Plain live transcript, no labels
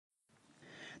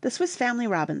The Swiss Family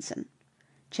Robinson.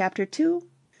 Chapter 2.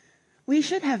 We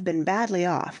should have been badly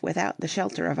off without the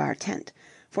shelter of our tent,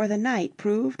 for the night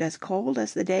proved as cold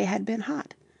as the day had been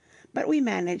hot. But we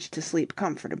managed to sleep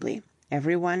comfortably,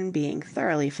 every one being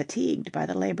thoroughly fatigued by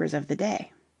the labors of the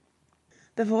day.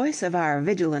 The voice of our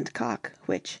vigilant cock,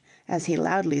 which, as he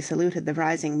loudly saluted the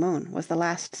rising moon, was the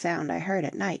last sound I heard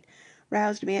at night,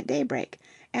 roused me at daybreak,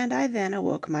 and I then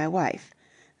awoke my wife,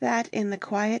 that in the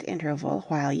quiet interval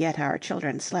while yet our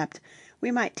children slept, we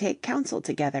might take counsel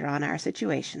together on our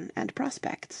situation and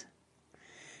prospects.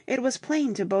 It was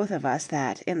plain to both of us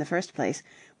that, in the first place,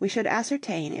 we should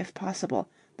ascertain, if possible,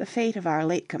 the fate of our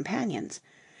late companions,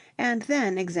 and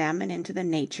then examine into the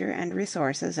nature and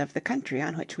resources of the country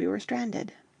on which we were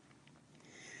stranded.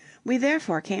 We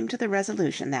therefore came to the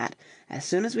resolution that, as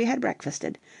soon as we had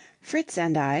breakfasted, Fritz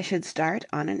and I should start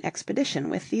on an expedition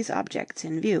with these objects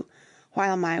in view,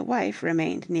 while my wife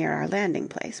remained near our landing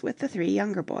place with the 3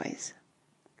 younger boys.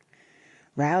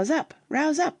 Rouse up,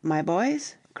 my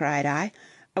boys!" cried I,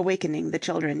 awakening the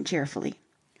children cheerfully.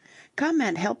 "Come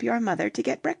and help your mother to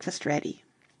get breakfast ready."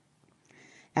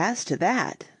 "As to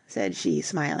that," said she,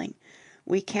 smiling,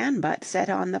 "we can but set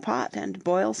on the pot and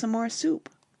boil some more soup."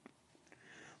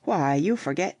 "Why, you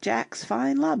forget Jack's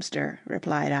fine lobster,"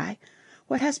 replied I.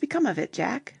 "What has become of it,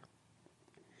 Jack?"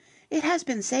 "It has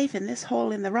been safe in this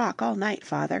hole in the rock all night,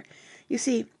 father. You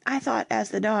see, I thought as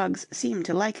the dogs seem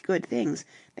to like good things,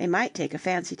 they might take a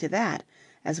fancy to that,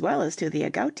 as well as to the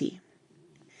agouti."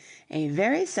 "A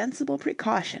very sensible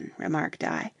precaution," remarked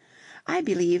I. "I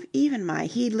believe even my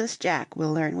heedless Jack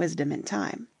will learn wisdom in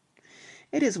time.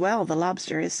 It is well the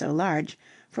lobster is so large,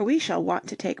 for we shall want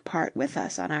to take part with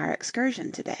us on our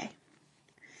excursion to-day."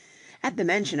 At the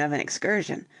mention of an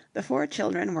excursion, the 4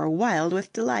 children were wild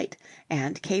with delight,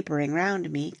 and capering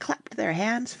round me, clapped their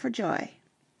hands for joy.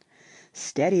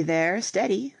 "Steady there,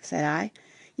 steady," said I.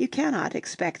 "You cannot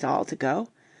expect all to go.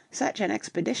 Such an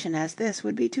expedition as this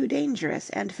would be too dangerous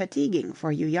and fatiguing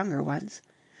for you younger ones.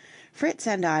 Fritz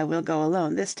and I will go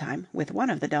alone this time, with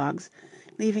one of the dogs,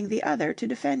 leaving the other to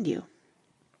defend you."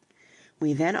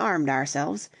 We then armed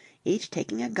ourselves, each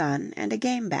taking a gun and a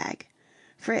game bag,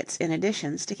 Fritz in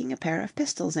addition sticking a pair of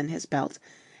pistols in his belt,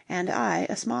 and I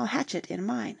a small hatchet in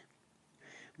mine.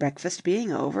 Breakfast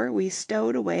being over, we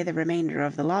stowed away the remainder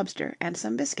of the lobster and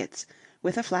some biscuits,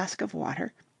 with a flask of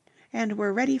water, and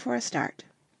were ready for a start.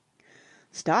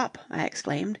 "Stop!" I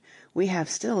exclaimed, "we have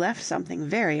still left something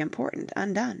very important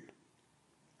undone."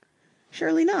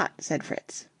 "Surely not," said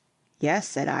Fritz. "Yes,"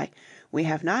 said I, "we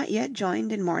have not yet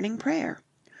joined in morning prayer.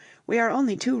 We are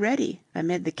only too ready,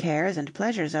 amid the cares and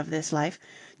pleasures of this life,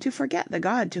 to forget the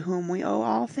God to whom we owe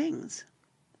all things."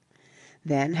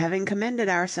 Then, having commended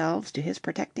ourselves to his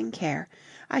protecting care,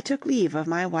 I took leave of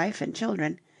my wife and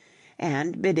children,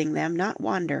 and bidding them not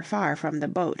wander far from the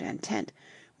boat and tent,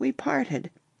 we parted,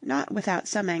 not without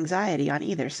some anxiety on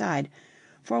either side,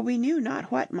 for we knew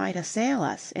not what might assail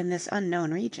us in this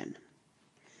unknown region.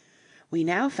 We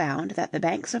now found that the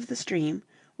banks of the stream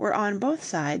were on both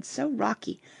sides so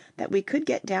rocky that we could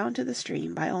get down to the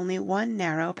stream by only one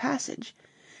narrow passage,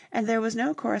 and there was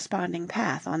no corresponding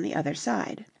path on the other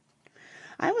side.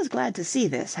 I was glad to see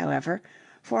this, however,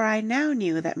 for I now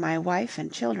knew that my wife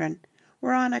and children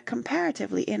were on a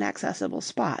comparatively inaccessible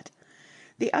spot,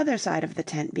 the other side of the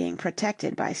tent being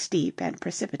protected by steep and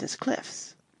precipitous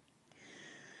cliffs.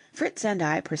 Fritz and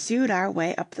I pursued our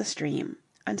way up the stream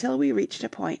until we reached a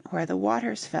point where the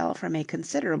waters fell from a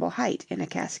considerable height in a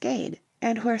cascade,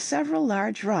 and where several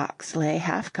large rocks lay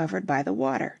half covered by the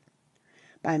water.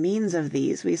 By means of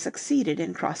these we succeeded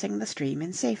in crossing the stream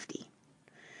in safety.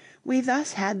 We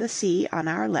thus had the sea on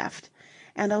our left,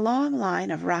 and a long line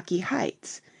of rocky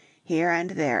heights, here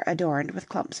and there adorned with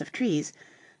clumps of trees,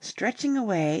 stretching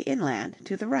away inland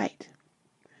to the right.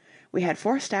 We had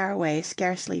forced our way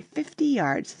scarcely 50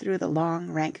 yards through the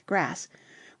long, rank grass,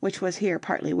 which was here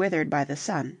partly withered by the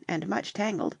sun and much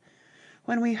tangled,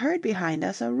 when we heard behind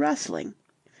us a rustling,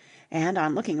 and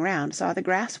on looking round saw the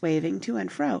grass waving to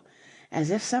and fro, as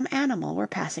if some animal were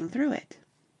passing through it.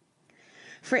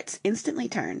 Fritz instantly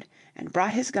turned, and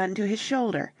brought his gun to his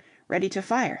shoulder, ready to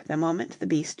fire the moment the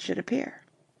beast should appear.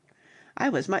 I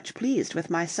was much pleased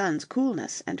with my son's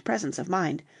coolness and presence of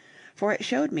mind, for it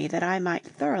showed me that I might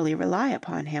thoroughly rely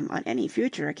upon him on any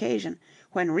future occasion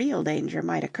when real danger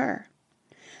might occur.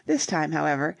 This time,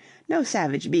 however, no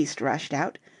savage beast rushed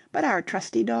out, but our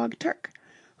trusty dog Turk,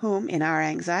 whom in our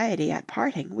anxiety at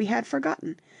parting we had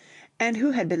forgotten, and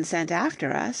who had been sent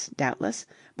after us, doubtless,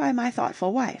 by my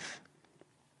thoughtful wife.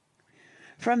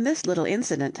 From this little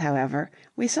incident, however,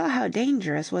 we saw how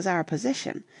dangerous was our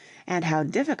position, and how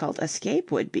difficult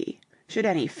escape would be, should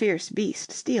any fierce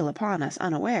beast steal upon us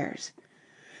unawares.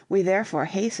 We therefore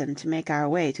hastened to make our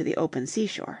way to the open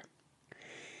seashore.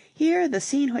 Here the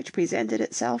scene which presented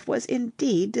itself was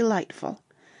indeed delightful.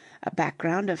 A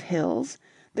background of hills,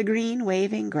 the green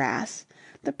waving grass,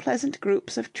 the pleasant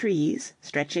groups of trees,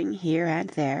 stretching here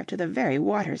and there to the very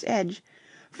water's edge,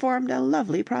 formed a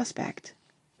lovely prospect.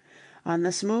 On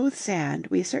the smooth sand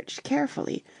we searched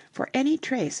carefully for any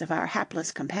trace of our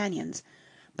hapless companions,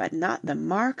 but not the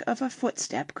mark of a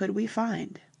footstep could we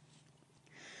find.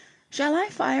 "Shall I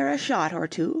fire a shot or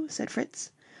two?" said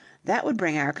Fritz. "That would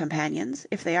bring our companions,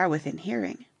 if they are within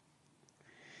hearing."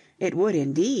 "It would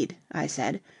indeed," I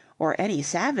said, "or any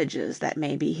savages that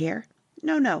may be here.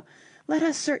 No, no, let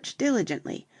us search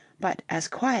diligently, but as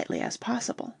quietly as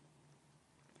possible."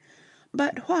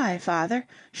 "But why, father,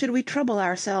 should we trouble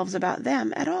ourselves about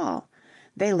them at all?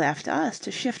 They left us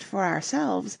to shift for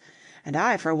ourselves, and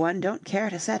I for one don't care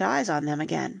to set eyes on them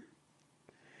again."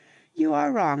 "You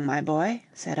are wrong, my boy,"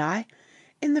 said I.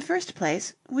 "In the first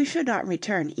place, we should not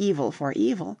return evil for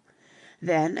evil.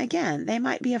 Then, again, they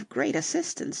might be of great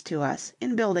assistance to us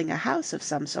in building a house of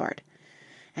some sort.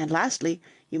 And lastly,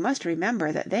 you must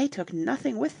remember that they took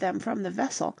nothing with them from the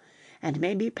vessel, and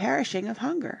may be perishing of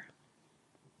hunger."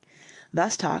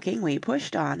 Thus talking, we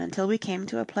pushed on until we came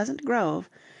to a pleasant grove,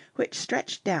 which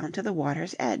stretched down to the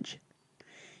water's edge.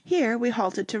 Here we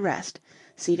halted to rest,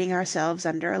 seating ourselves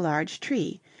under a large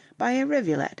tree, by a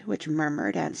rivulet which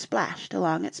murmured and splashed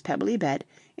along its pebbly bed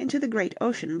into the great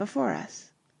ocean before us.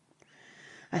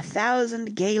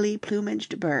 1,000 gaily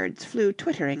plumaged birds flew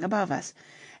twittering above us,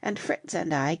 and Fritz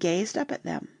and I gazed up at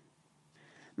them.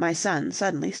 My son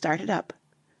suddenly started up.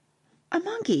 "A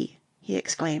monkey!" he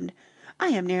exclaimed. "I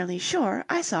am nearly sure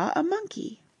I saw a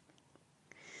monkey."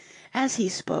 As he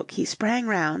spoke he sprang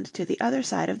round to the other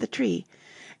side of the tree,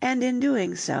 and in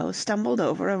doing so stumbled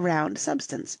over a round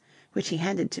substance, which he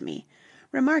handed to me,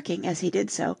 remarking as he did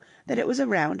so that it was a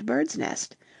round bird's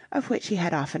nest, of which he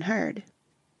had often heard.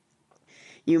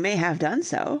 "You may have done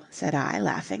so," said I,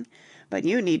 laughing, "but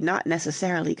you need not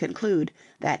necessarily conclude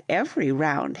that every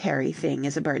round hairy thing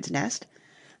is a bird's nest.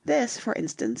 This, for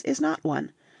instance, is not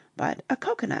one, but a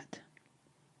cocoanut."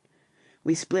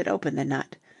 We split open the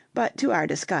nut, but to our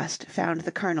disgust found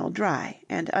the kernel dry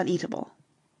and uneatable.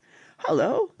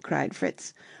 "Hullo!" cried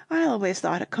Fritz. "I always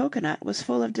thought a cocoanut was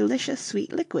full of delicious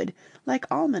sweet liquid, like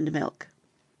almond milk."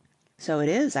 "So it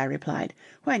is," I replied,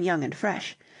 "when young and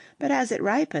fresh; but as it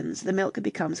ripens, the milk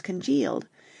becomes congealed,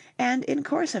 and in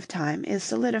course of time is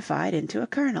solidified into a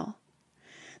kernel.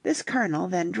 This kernel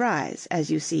then dries,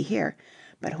 as you see here,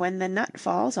 but when the nut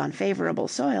falls on favorable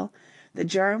soil, the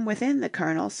germ within the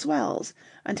kernel swells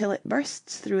until it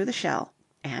bursts through the shell,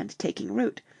 and, taking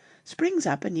root, springs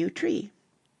up a new tree.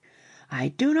 I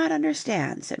do not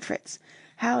understand," said Fritz,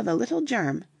 "how the little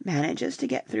germ manages to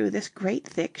get through this great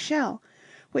thick shell,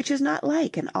 which is not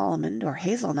like an almond or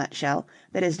hazelnut shell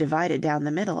that is divided down the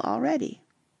middle already."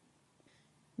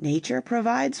 "Nature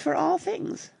provides for all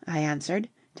things," I answered,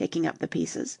 taking up the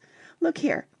pieces. "Look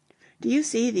here. Do you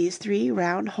see these 3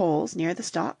 round holes near the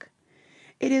stalk?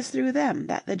 It is through them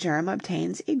that the germ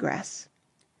obtains egress.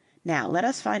 Now let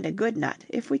us find a good nut,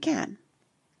 if we can."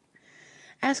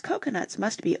 As cocoanuts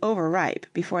must be overripe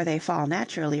before they fall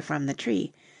naturally from the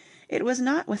tree, it was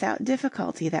not without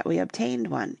difficulty that we obtained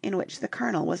one in which the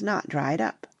kernel was not dried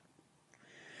up.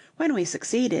 When we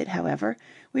succeeded, however,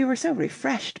 we were so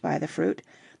refreshed by the fruit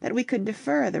that we could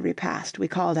defer the repast we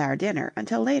called our dinner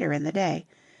until later in the day,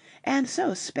 and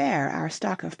so spare our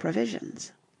stock of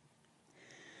provisions.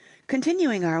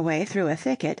 Continuing our way through a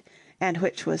thicket, and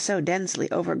which was so densely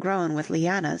overgrown with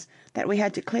lianas that we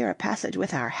had to clear a passage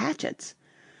with our hatchets,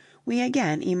 we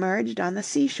again emerged on the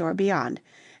seashore beyond,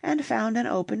 and found an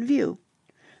open view,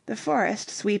 the forest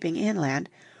sweeping inland,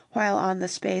 while on the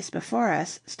space before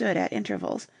us stood at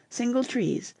intervals single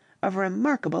trees of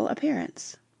remarkable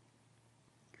appearance.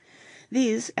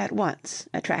 These at once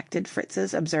attracted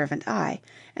Fritz's observant eye,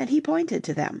 and he pointed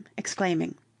to them,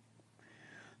 exclaiming: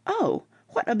 "Oh,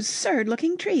 what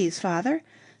absurd-looking trees, father!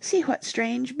 See what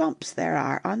strange bumps there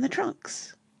are on the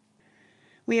trunks."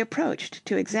 We approached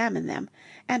to examine them,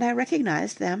 and I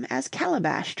recognized them as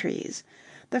calabash trees,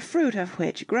 the fruit of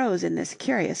which grows in this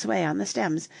curious way on the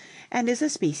stems, and is a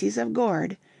species of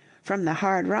gourd, from the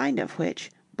hard rind of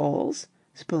which bowls,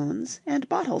 spoons, and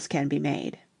bottles can be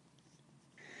made.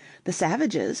 The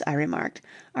savages, I remarked,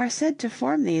 are said to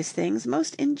form these things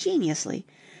most ingeniously,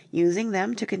 using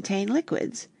them to contain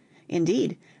liquids;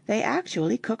 indeed, they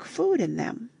actually cook food in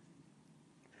them.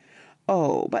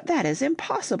 "Oh, but that is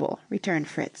impossible," returned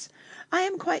Fritz. "I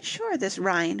am quite sure this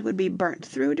rind would be burnt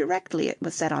through directly it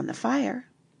was set on the fire."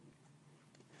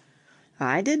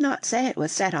 I did not say it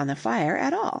was set on the fire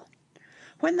at all.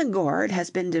 When the gourd has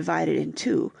been divided in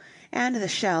two, and the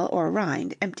shell or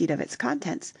rind emptied of its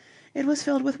contents, it was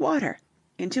filled with water,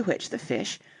 into which the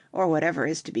fish, or whatever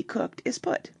is to be cooked, is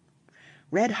put.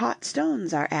 Red-hot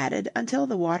stones are added until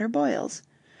the water boils.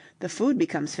 The food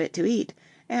becomes fit to eat,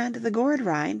 and the gourd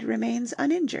rind remains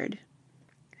uninjured."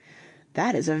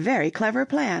 "That is a very clever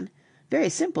plan. Very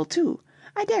simple, too.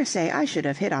 I dare say I should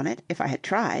have hit on it if I had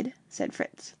tried," said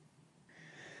Fritz.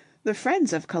 "The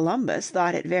friends of Columbus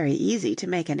thought it very easy to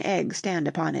make an egg stand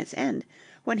upon its end,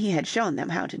 when he had shown them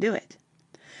how to do it.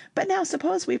 But now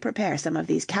suppose we prepare some of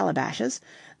these calabashes,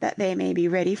 that they may be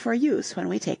ready for use when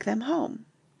we take them home."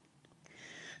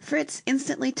 Fritz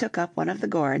instantly took up one of the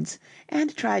gourds,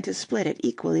 and tried to split it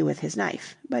equally with his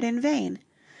knife, but in vain.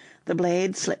 The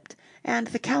blade slipped, and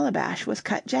the calabash was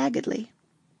cut jaggedly.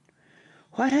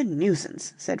 "What a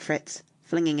nuisance!" said Fritz,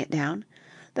 flinging it down.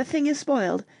 "The thing is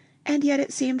spoiled, and yet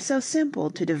it seemed so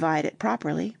simple to divide it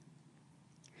properly."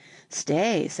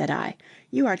 "Stay," said I,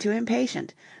 "you are too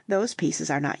impatient. Those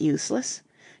pieces are not useless.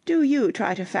 Do you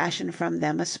try to fashion from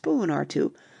them a spoon or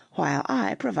two, while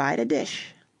I provide a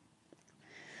dish."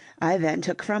 I then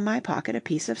took from my pocket a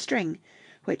piece of string,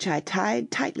 which I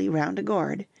tied tightly round a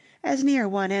gourd, as near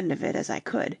one end of it as I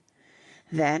could.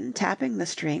 Then, tapping the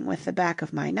string with the back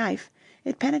of my knife,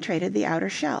 it penetrated the outer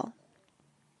shell.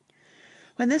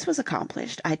 When this was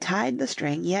accomplished, I tied the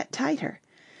string yet tighter,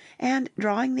 and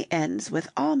drawing the ends with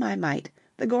all my might,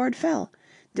 the gourd fell,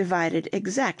 divided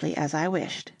exactly as I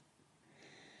wished.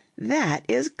 "That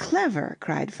is clever!"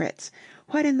 cried Fritz.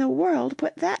 "What in the world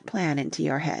put that plan into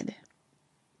your head?"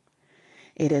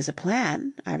 "It is a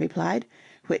plan," I replied,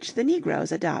 "which the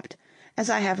negroes adopt, as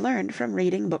I have learned from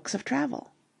reading books of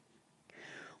travel."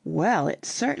 "Well, it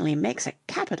certainly makes a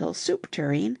capital soup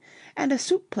tureen, and a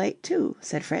soup plate too,"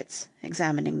 said Fritz,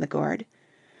 examining the gourd.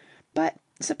 "But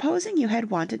supposing you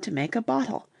had wanted to make a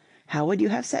bottle, how would you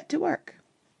have set to work?"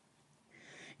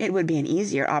 "It would be an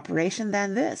easier operation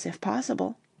than this, if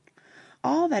possible.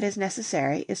 All that is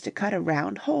necessary is to cut a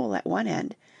round hole at one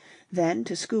end, then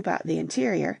to scoop out the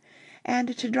interior,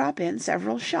 and to drop in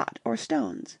several shot or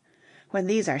stones. When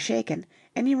these are shaken,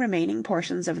 any remaining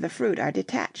portions of the fruit are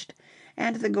detached,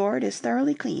 and the gourd is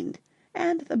thoroughly cleaned,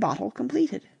 and the bottle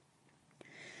completed."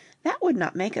 "That would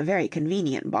not make a very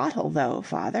convenient bottle, though,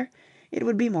 father. It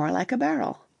would be more like a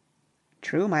barrel."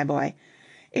 "True, my boy.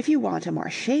 If you want a more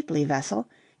shapely vessel,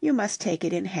 you must take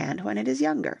it in hand when it is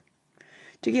younger.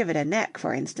 To give it a neck,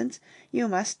 for instance, you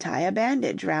must tie a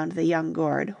bandage round the young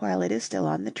gourd while it is still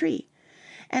on the tree,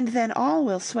 and then all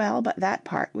will swell but that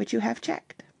part which you have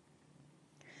checked."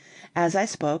 As I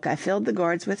spoke, I filled the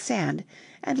gourds with sand,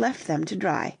 and left them to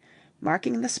dry,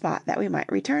 marking the spot that we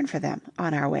might return for them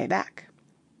on our way back.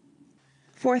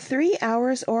 For 3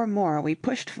 hours or more we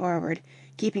pushed forward,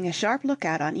 keeping a sharp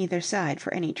lookout on either side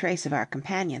for any trace of our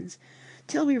companions,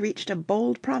 till we reached a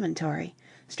bold promontory,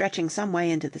 stretching some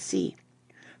way into the sea,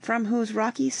 from whose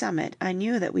rocky summit I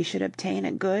knew that we should obtain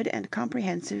a good and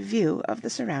comprehensive view of the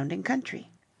surrounding country.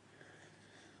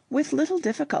 With little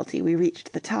difficulty we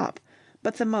reached the top,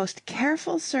 but the most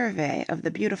careful survey of the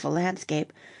beautiful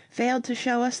landscape failed to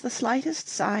show us the slightest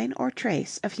sign or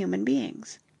trace of human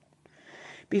beings.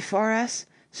 Before us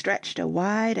stretched a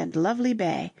wide and lovely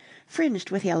bay, fringed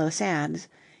with yellow sands,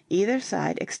 either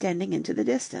side extending into the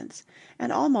distance,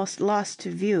 and almost lost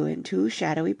to view in two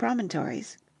shadowy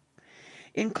promontories.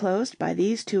 Enclosed by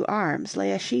these two arms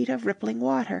lay a sheet of rippling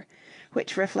water,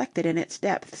 which reflected in its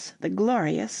depths the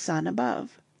glorious sun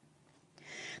above.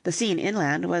 The scene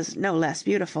inland was no less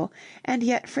beautiful, and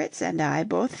yet Fritz and I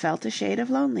both felt a shade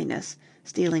of loneliness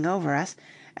stealing over us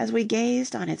as we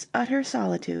gazed on its utter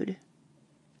solitude.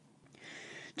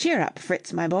 "Cheer up,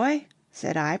 Fritz, my boy,"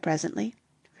 said I presently.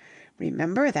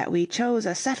 "Remember that we chose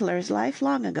a settler's life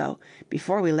long ago,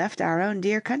 before we left our own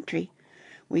dear country.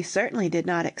 We certainly did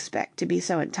not expect to be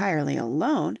so entirely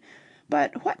alone,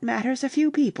 but what matters a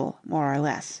few people, more or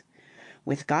less?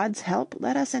 With God's help,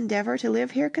 let us endeavor to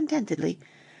live here contentedly,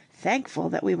 thankful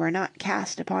that we were not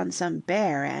cast upon some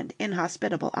bare and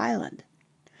inhospitable island.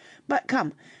 But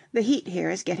come, the heat here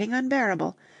is getting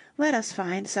unbearable. Let us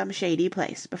find some shady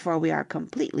place before we are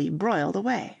completely broiled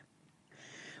away."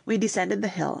 We descended the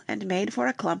hill and made for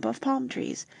a clump of palm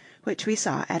trees, which we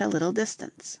saw at a little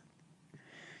distance.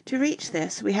 To reach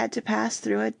this we had to pass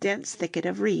through a dense thicket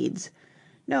of reeds,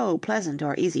 no pleasant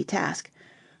or easy task,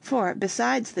 for,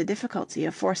 besides the difficulty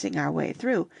of forcing our way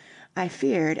through, I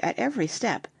feared at every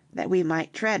step that we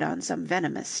might tread on some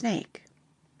venomous snake.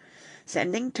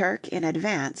 Sending Turk in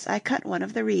advance, I cut one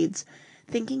of the reeds,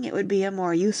 thinking it would be a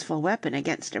more useful weapon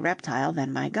against a reptile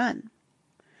than my gun.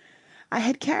 I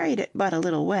had carried it but a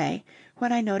little way,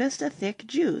 when I noticed a thick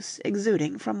juice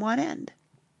exuding from one end.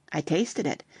 I tasted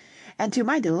it, and to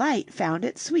my delight found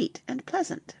it sweet and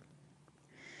pleasant.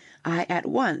 I at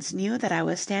once knew that I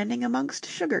was standing amongst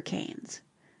sugar canes.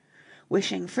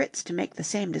 Wishing Fritz to make the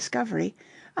same discovery,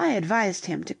 I advised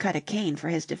him to cut a cane for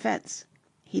his defense.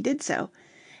 He did so,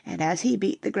 and as he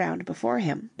beat the ground before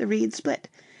him, the reed split,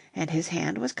 and his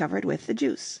hand was covered with the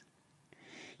juice.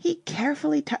 He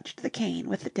carefully touched the cane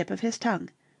with the tip of his tongue,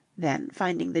 then,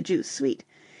 finding the juice sweet,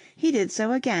 he did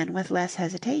so again with less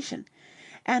hesitation,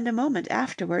 and a moment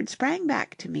afterward sprang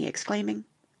back to me, exclaiming: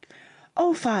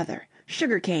 "Oh, father,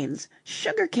 sugar canes,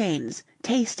 sugar canes!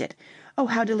 Taste it! Oh,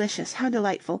 how delicious, how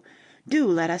delightful! Do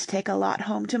let us take a lot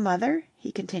home to mother,"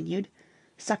 he continued,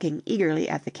 sucking eagerly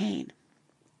at the cane.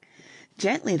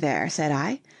 "Gently there," said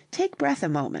I. "Take breath a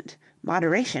moment.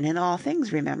 Moderation in all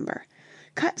things, remember.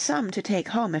 Cut some to take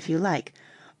home if you like,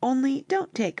 only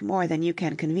don't take more than you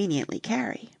can conveniently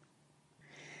carry."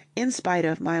 In spite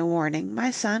of my warning, my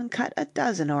son cut a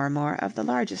dozen or more of the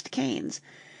largest canes,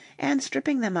 and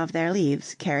stripping them of their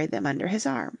leaves, carried them under his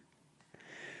arm.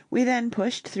 We then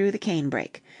pushed through the cane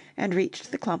brake, and reached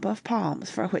the clump of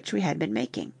palms for which we had been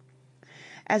making.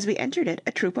 As we entered it,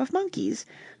 a troop of monkeys,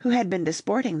 who had been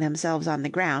disporting themselves on the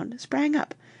ground, sprang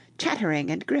up,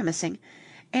 chattering and grimacing,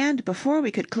 and before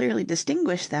we could clearly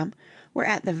distinguish them, were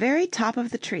at the very top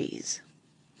of the trees.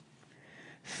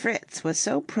 Fritz was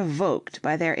so provoked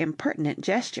by their impertinent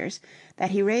gestures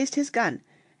that he raised his gun,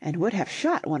 and would have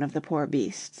shot one of the poor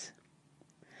beasts.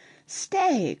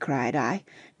 "Stay!" cried I.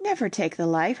 "Never take the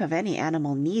life of any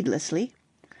animal needlessly.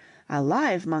 A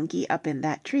live monkey up in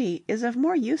that tree is of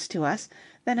more use to us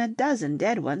than a dozen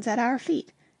dead ones at our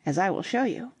feet, as I will show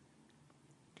you."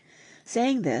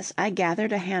 Saying this, I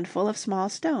gathered a handful of small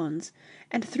stones,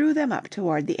 and threw them up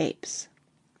toward the apes.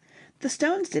 The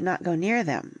stones did not go near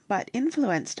them, but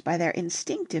influenced by their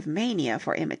instinctive mania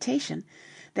for imitation,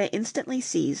 they instantly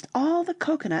seized all the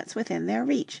cocoanuts within their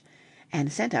reach,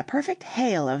 and sent a perfect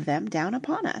hail of them down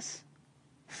upon us.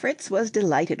 Fritz was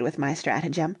delighted with my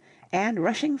stratagem, and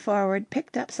rushing forward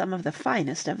picked up some of the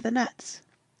finest of the nuts.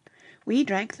 We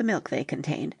drank the milk they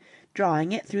contained,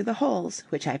 drawing it through the holes,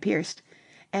 which I pierced,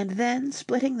 and then,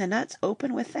 splitting the nuts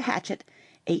open with the hatchet,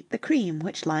 ate the cream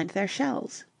which lined their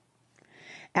shells.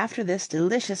 After this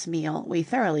delicious meal, we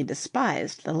thoroughly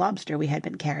despised the lobster we had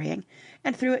been carrying,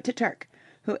 and threw it to Turk,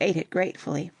 who ate it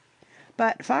gratefully;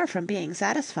 but far from being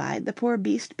satisfied, the poor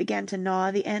beast began to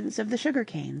gnaw the ends of the sugar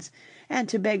canes, and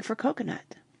to beg for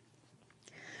cocoanut.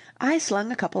 I slung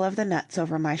a couple of the nuts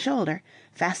over my shoulder,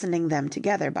 fastening them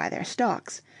together by their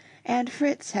stalks, and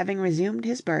Fritz having resumed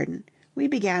his burden, we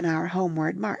began our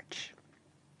homeward march.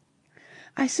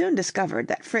 I soon discovered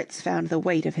that Fritz found the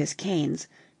weight of his canes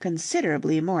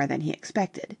considerably more than he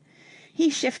expected. He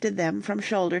shifted them from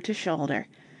shoulder to shoulder,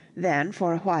 then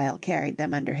for a while carried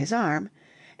them under his arm,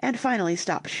 and finally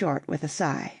stopped short with a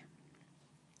sigh.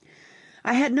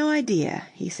 "I had no idea,"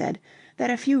 he said, "that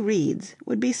a few reeds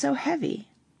would be so heavy."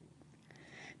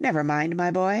 "Never mind, my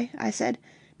boy," I said.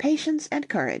 "Patience and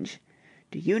courage.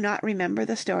 Do you not remember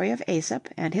the story of Aesop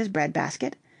and his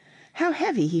bread-basket? How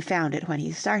heavy he found it when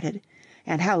he started,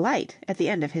 and how light at the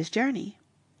end of his journey.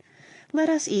 Let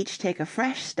us each take a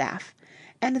fresh staff,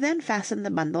 and then fasten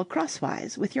the bundle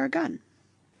crosswise with your gun."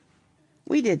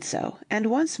 We did so, and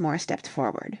once more stepped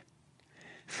forward.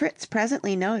 Fritz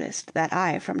presently noticed that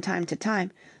I from time to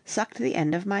time sucked the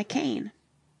end of my cane.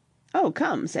 "Oh,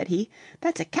 come," said he,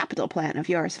 "that's a capital plan of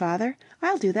yours, father.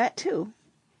 I'll do that too."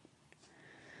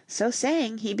 So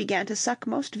saying, he began to suck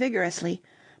most vigorously,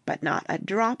 but not a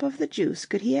drop of the juice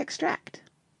could he extract.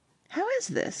 "How is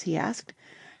this?" he asked.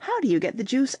 "How do you get the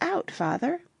juice out,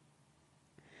 father?"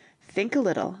 "Think a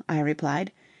little," I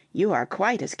replied. "You are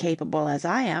quite as capable as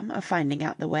I am of finding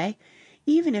out the way,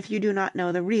 even if you do not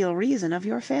know the real reason of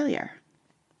your failure."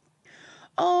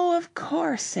 "Oh, of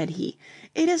course," said he.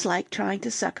 "It is like trying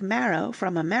to suck marrow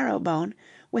from a marrow bone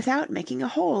without making a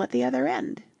hole at the other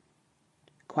end."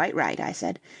 "Quite right," I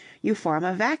said. "You form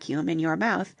a vacuum in your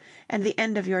mouth and the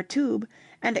end of your tube,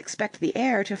 and expect the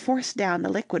air to force down the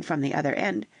liquid from the other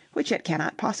end, which it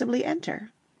cannot possibly enter."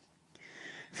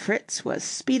 Fritz was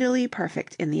speedily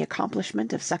perfect in the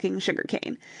accomplishment of sucking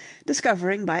sugarcane,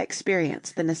 discovering by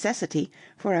experience the necessity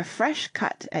for a fresh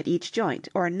cut at each joint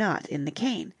or knot in the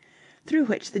cane, through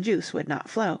which the juice would not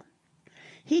flow.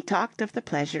 He talked of the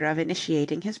pleasure of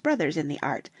initiating his brothers in the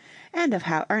art, and of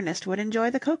how Ernest would enjoy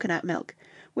the cocoanut milk,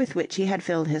 with which he had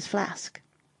filled his flask.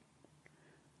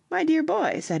 "My dear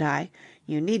boy," said I,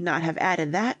 "you need not have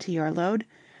added that to your load.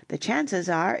 The chances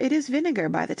are it is vinegar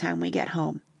by the time we get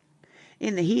home.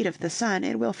 In the heat of the sun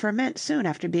it will ferment soon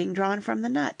after being drawn from the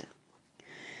nut."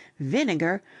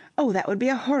 "Vinegar! "Oh, that would be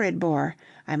a horrid bore!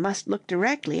 I must look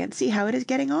directly and see how it is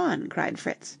getting on," cried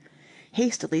Fritz,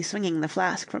 hastily swinging the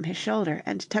flask from his shoulder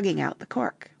and tugging out the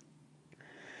cork.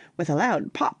 With a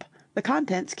loud pop, the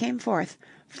contents came forth,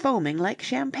 foaming like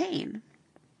champagne.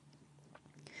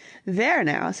 "There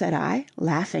now," said I,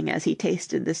 laughing as he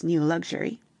tasted this new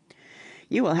luxury.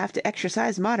 "You will have to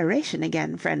exercise moderation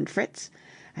again, friend Fritz.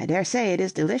 I dare say it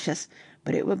is delicious,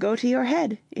 but it will go to your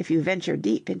head if you venture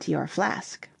deep into your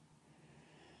flask."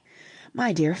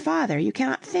 "My dear father, you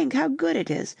cannot think how good it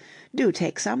is. Do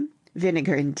take some.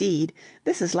 Vinegar, indeed!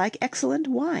 This is like excellent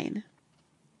wine."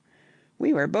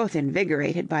 We were both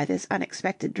invigorated by this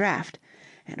unexpected draught,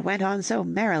 and went on so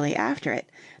merrily after it,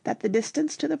 that the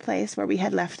distance to the place where we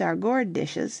had left our gourd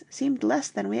dishes seemed less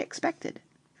than we expected.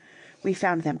 We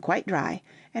found them quite dry,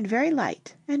 and very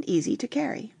light and easy to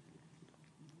carry.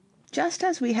 Just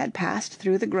as we had passed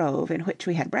through the grove in which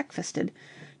we had breakfasted,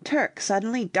 Turk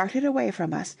suddenly darted away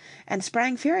from us, and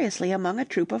sprang furiously among a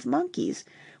troop of monkeys,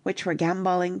 which were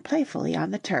gambolling playfully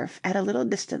on the turf at a little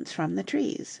distance from the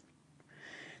trees.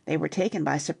 They were taken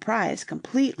by surprise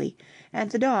completely,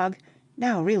 and the dog,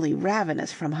 now really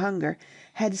ravenous from hunger,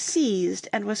 had seized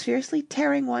and was fiercely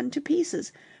tearing one to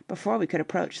pieces before we could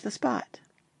approach the spot.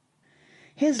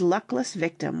 His luckless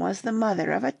victim was the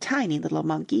mother of a tiny little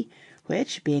monkey,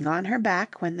 which, being on her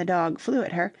back when the dog flew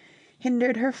at her,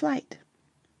 hindered her flight.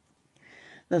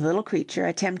 The little creature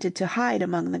attempted to hide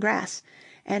among the grass,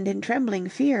 and in trembling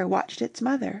fear watched its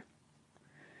mother.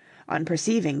 On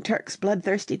perceiving Turk's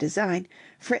bloodthirsty design,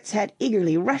 Fritz had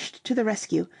eagerly rushed to the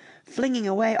rescue, flinging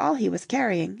away all he was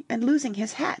carrying, and losing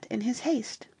his hat in his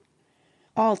haste.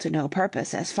 All to no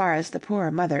purpose as far as the poor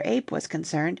mother ape was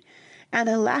concerned, and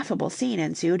a laughable scene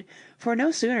ensued, for no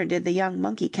sooner did the young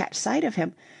monkey catch sight of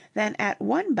him, than at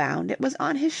one bound it was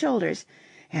on his shoulders,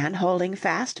 and holding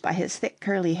fast by his thick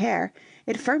curly hair,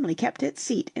 it firmly kept its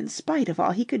seat in spite of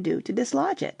all he could do to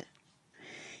dislodge it.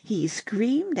 He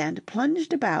screamed and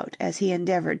plunged about as he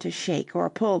endeavored to shake or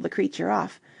pull the creature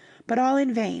off, but all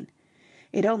in vain;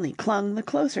 it only clung the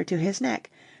closer to his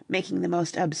neck, making the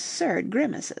most absurd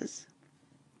grimaces.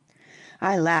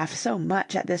 I laughed so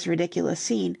much at this ridiculous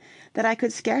scene that I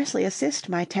could scarcely assist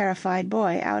my terrified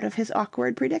boy out of his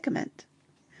awkward predicament.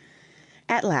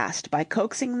 At last, by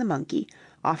coaxing the monkey,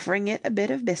 offering it a bit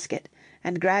of biscuit,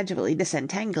 and gradually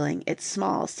disentangling its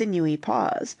small sinewy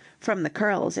paws from the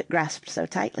curls it grasped so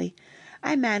tightly,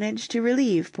 I managed to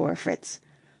relieve poor Fritz,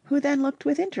 who then looked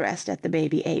with interest at the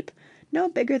baby ape, no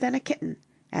bigger than a kitten,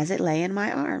 as it lay in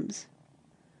my arms.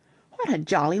 "What a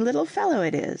jolly little fellow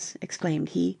it is!" exclaimed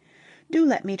he. "Do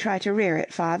let me try to rear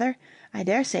it, father. I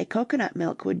dare say cocoanut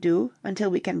milk would do until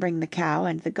we can bring the cow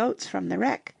and the goats from the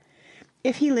wreck.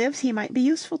 If he lives he might be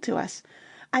useful to us.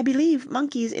 I believe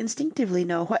monkeys instinctively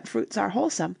know what fruits are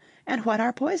wholesome and what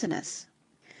are poisonous."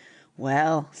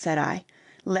 "Well," said I,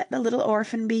 "let the little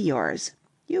orphan be yours.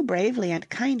 You bravely and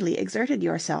kindly exerted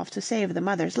yourself to save the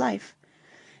mother's life.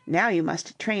 Now you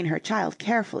must train her child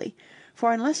carefully,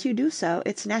 for unless you do so,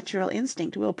 its natural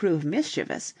instinct will prove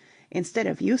mischievous instead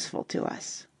of useful to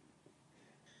us."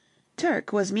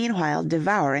 Turk was meanwhile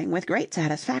devouring with great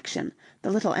satisfaction the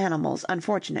little animal's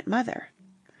unfortunate mother.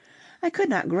 I could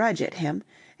not grudge it him,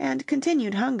 and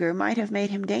continued hunger might have made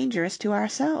him dangerous to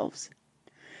ourselves.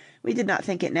 We did not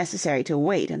think it necessary to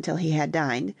wait until he had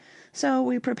dined, so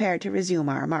we prepared to resume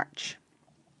our march.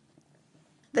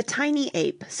 The tiny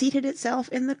ape seated itself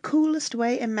in the coolest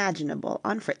way imaginable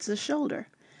on Fritz's shoulder.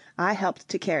 I helped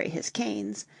to carry his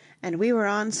canes, and we were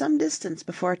on some distance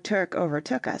before Turk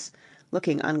overtook us,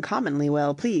 looking uncommonly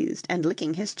well pleased, and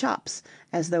licking his chops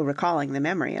as though recalling the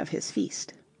memory of his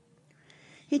feast.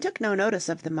 He took no notice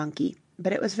of the monkey,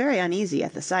 but it was very uneasy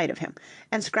at the sight of him,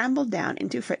 and scrambled down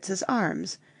into Fritz's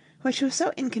arms, which was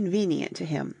so inconvenient to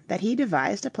him that he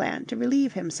devised a plan to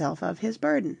relieve himself of his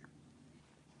burden.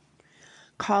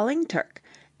 Calling Turk,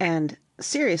 and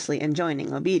seriously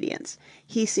enjoining obedience,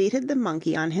 he seated the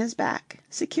monkey on his back,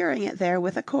 securing it there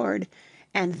with a cord,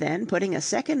 and then putting a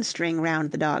second string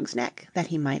round the dog's neck, that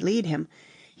he might lead him,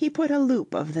 he put a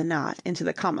loop of the knot into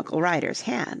the comical rider's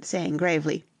hand, saying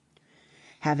gravely,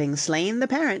 "Having slain the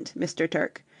parent, Mr.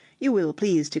 Turk, you will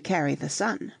please to carry the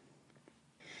son."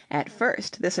 At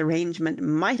first this arrangement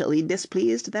mightily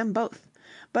displeased them both,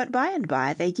 but by and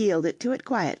by they yielded to it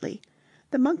quietly,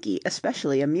 the monkey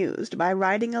especially amused by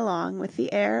riding along with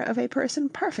the air of a person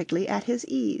perfectly at his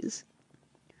ease.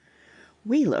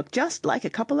 "We look just like a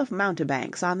couple of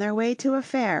mountebanks on their way to a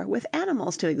fair, with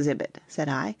animals to exhibit," said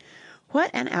I. "What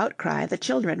an outcry the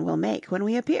children will make when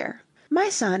we appear!" My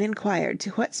son inquired to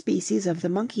what species of the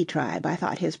monkey tribe I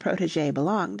thought his protege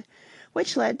belonged,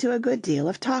 which led to a good deal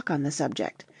of talk on the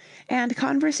subject, and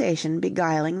conversation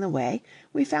beguiling the way,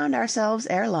 we found ourselves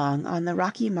ere long on the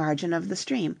rocky margin of the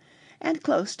stream, and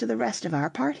close to the rest of our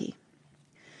party.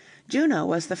 Juno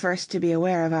was the first to be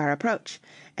aware of our approach,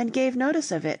 and gave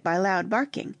notice of it by loud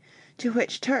barking, to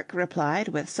which Turk replied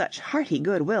with such hearty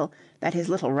good will that his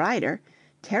little rider,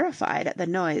 terrified at the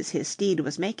noise his steed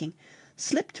was making,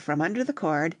 slipped from under the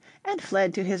cord and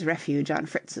fled to his refuge on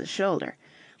Fritz's shoulder,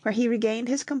 where he regained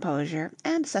his composure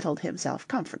and settled himself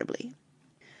comfortably.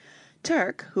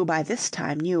 Turk, who by this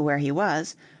time knew where he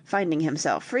was, finding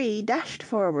himself free, dashed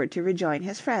forward to rejoin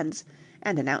his friends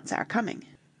and announce our coming.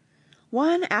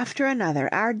 One after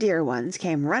another our dear ones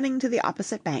came running to the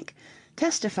opposite bank,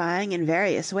 testifying in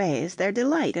various ways their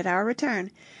delight at our return,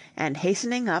 and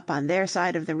hastening up on their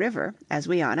side of the river, as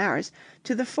we on ours,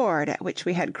 to the ford at which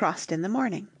we had crossed in the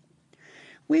morning.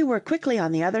 We were quickly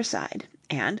on the other side,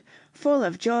 and, full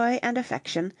of joy and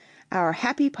affection, our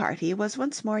happy party was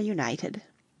once more united.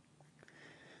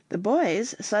 The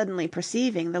boys, suddenly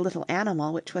perceiving the little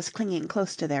animal which was clinging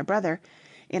close to their brother,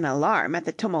 in alarm at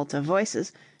the tumult of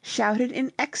voices, shouted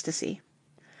in ecstasy: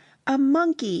 "A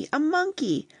monkey! A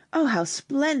monkey! Oh, how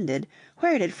splendid!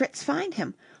 Where did Fritz find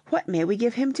him? What may we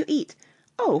give him to eat?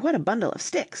 Oh, what a bundle of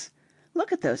sticks!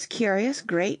 Look at those curious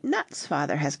great nuts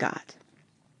father has got!"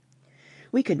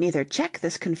 We could neither check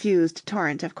this confused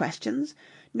torrent of questions,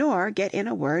 nor get in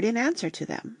a word in answer to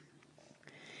them.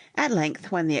 At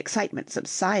length, when the excitement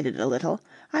subsided a little,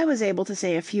 I was able to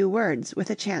say a few words with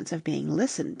a chance of being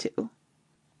listened to.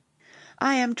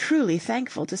 "I am truly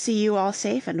thankful to see you all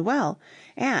safe and well,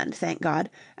 and, thank God,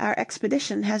 our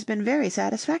expedition has been very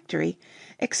satisfactory,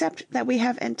 except that we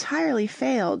have entirely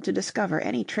failed to discover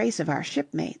any trace of our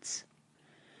shipmates."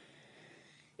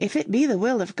 "If it be the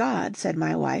will of God," said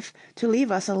my wife, "to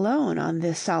leave us alone on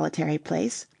this solitary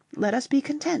place, let us be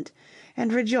content,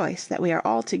 and rejoice that we are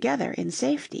all together in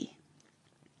safety.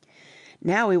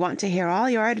 Now we want to hear all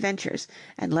your adventures,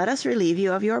 and let us relieve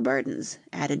you of your burdens,"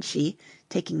 added she,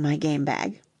 taking my game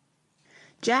bag.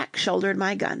 Jack shouldered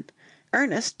my gun,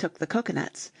 Ernest took the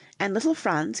cocoanuts, and little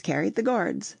Franz carried the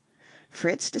gourds.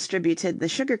 Fritz distributed the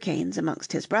sugar canes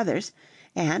amongst his brothers,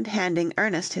 and handing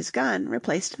Ernest his gun,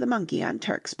 replaced the monkey on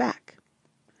Turk's back.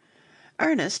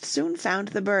 Ernest soon found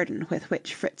the burden with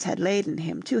which Fritz had laden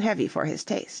him too heavy for his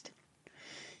taste.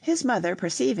 His mother,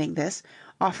 perceiving this,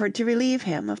 offered to relieve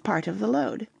him of part of the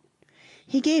load.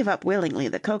 He gave up willingly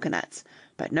the cocoanuts,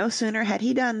 but no sooner had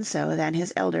he done so than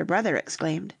his elder brother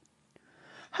exclaimed: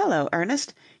 "Hullo,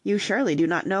 Ernest, you surely do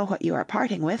not know what you are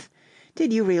parting with.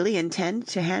 Did you really intend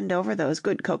to hand over those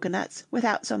good cocoanuts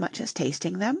without so much as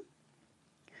tasting them?"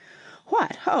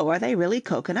 "What, ho! Are they really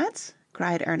cocoanuts?"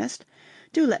 cried Ernest.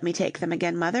 "Do let me take them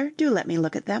again, mother, do let me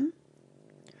look at them."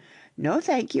 "No,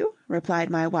 thank you," replied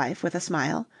my wife with a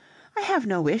smile. "I have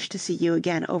no wish to see you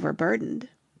again overburdened."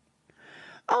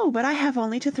 "Oh, but I have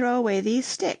only to throw away these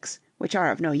sticks, which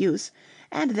are of no use,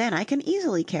 and then I can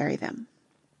easily carry them."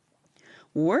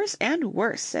 "Worse and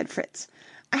worse," said Fritz.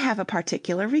 "I have a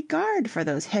particular regard for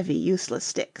those heavy, useless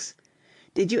sticks.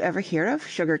 Did you ever hear of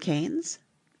sugar canes?"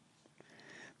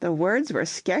 The words were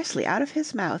scarcely out of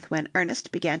his mouth when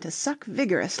Ernest began to suck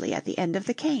vigorously at the end of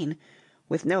the cane,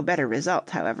 with no better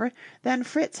result, however, than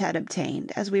Fritz had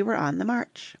obtained as we were on the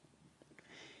march.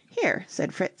 "Here,"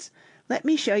 said Fritz, "let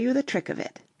me show you the trick of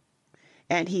it."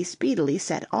 And he speedily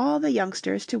set all the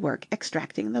youngsters to work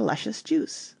extracting the luscious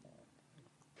juice.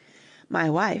 My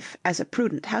wife, as a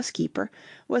prudent housekeeper,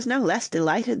 was no less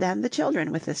delighted than the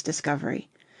children with this discovery.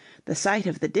 The sight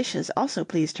of the dishes also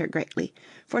pleased her greatly,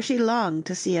 for she longed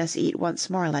to see us eat once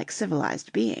more like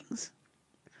civilized beings.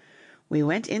 We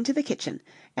went into the kitchen,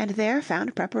 and there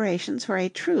found preparations for a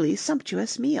truly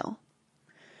sumptuous meal.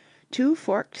 2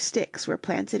 forked sticks were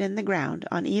planted in the ground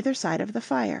on either side of the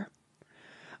fire.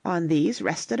 On these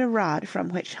rested a rod from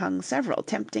which hung several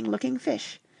tempting-looking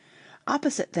fish.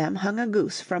 Opposite them hung a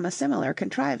goose from a similar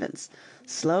contrivance,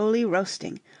 slowly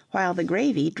roasting, while the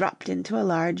gravy dropped into a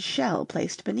large shell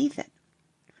placed beneath it.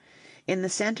 In the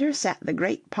center sat the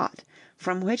great pot,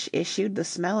 from which issued the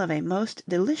smell of a most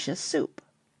delicious soup.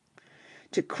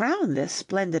 To crown this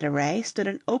splendid array stood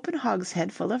an open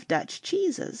hogshead full of Dutch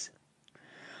cheeses.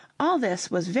 All this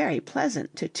was very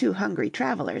pleasant to 2 hungry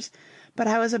travelers, but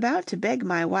I was about to beg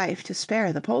my wife to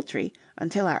spare the poultry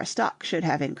until our stock should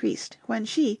have increased, when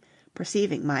she,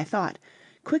 perceiving my thought,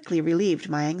 quickly relieved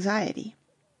my anxiety.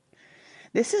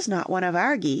 "This is not one of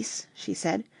our geese," she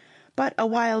said, "but a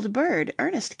wild bird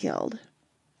Ernest killed."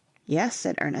 "Yes,"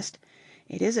 said Ernest,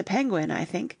 "it is a penguin, I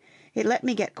think. It let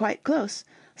me get quite close,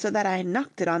 so that I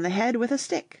knocked it on the head with a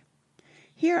stick.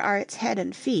 Here are its head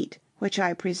and feet, which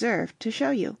I preserved to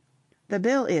show you. The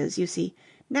bill is, you see,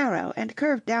 narrow and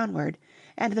curved downward,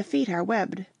 and the feet are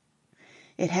webbed.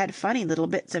 It had funny little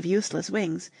bits of useless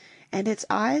wings, and its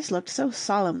eyes looked so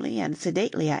solemnly and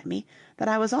sedately at me that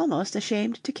I was almost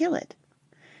ashamed to kill it.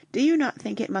 Do you not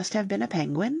think it must have been a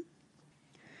penguin?"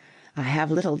 "I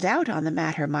have little doubt on the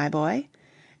matter, my boy,"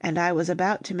 and I was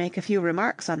about to make a few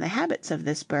remarks on the habits of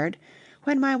this bird,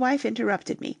 when my wife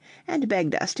interrupted me, and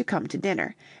begged us to come to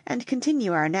dinner, and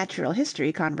continue our natural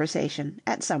history conversation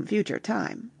at some future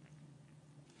time.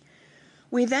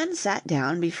 We then sat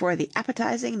down before the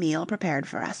appetizing meal prepared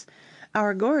for us,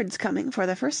 our gourds coming for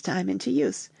the first time into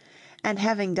use, and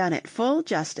having done it full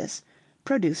justice,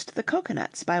 produced the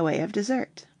cocoanuts by way of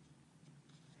dessert.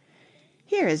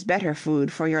 "Here is better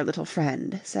food for your little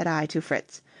friend," said I to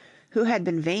Fritz, who had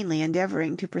been vainly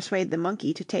endeavoring to persuade the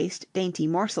monkey to taste dainty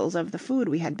morsels of the food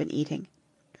we had been eating.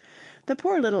 "The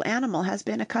poor little animal has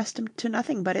been accustomed to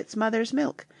nothing but its mother's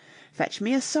milk. Fetch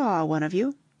me a saw, one of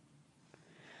you."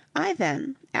 I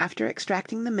then, after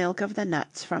extracting the milk of the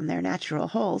nuts from their natural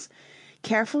holes,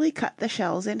 carefully cut the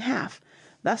shells in half,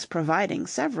 thus providing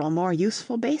several more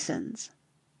useful basins.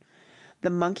 The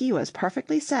monkey was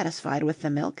perfectly satisfied with the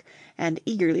milk, and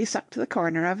eagerly sucked the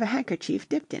corner of a handkerchief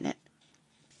dipped in it.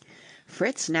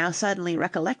 Fritz now suddenly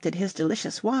recollected his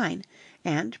delicious wine,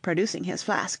 and, producing his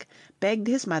flask, begged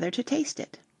his mother to taste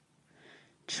it.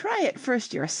 "Try it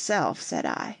first yourself," said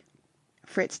I.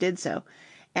 Fritz did so,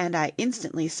 and I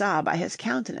instantly saw by his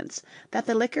countenance that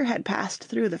the liquor had passed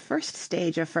through the first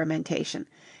stage of fermentation,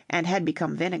 and had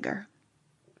become vinegar.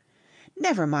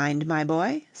 "Never mind, my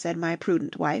boy," said my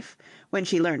prudent wife, when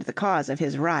she learned the cause of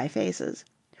his wry faces.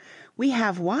 "We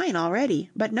have wine already,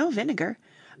 but no vinegar.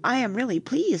 I am really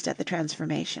pleased at the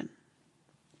transformation."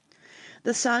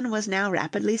 The sun was now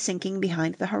rapidly sinking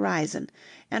behind the horizon,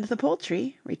 and the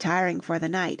poultry, retiring for the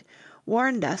night,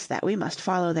 warned us that we must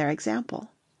follow their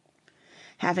example.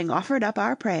 Having offered up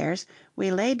our prayers,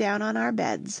 we lay down on our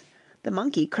beds, the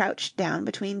monkey crouched down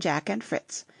between Jack and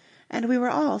Fritz, and we were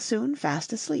all soon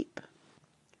fast asleep.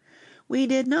 We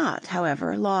did not,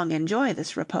 however, long enjoy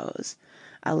this repose.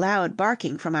 A loud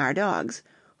barking from our dogs,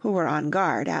 who were on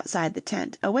guard outside the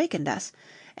tent, awakened us,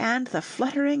 and the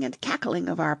fluttering and cackling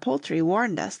of our poultry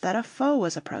warned us that a foe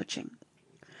was approaching.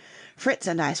 Fritz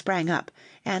and I sprang up,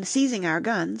 and seizing our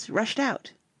guns, rushed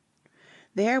out.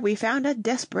 There we found a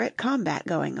desperate combat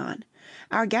going on.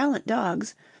 Our gallant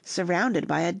dogs, surrounded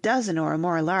by a dozen or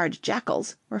more large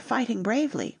jackals, were fighting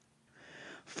bravely.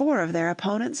 4 of their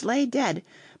opponents lay dead,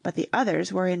 but the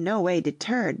others were in no way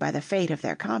deterred by the fate of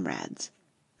their comrades.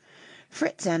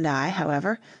 Fritz and I,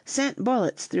 however, sent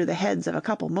bullets through the heads of a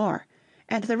couple more,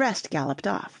 and the rest galloped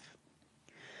off.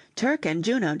 Turk and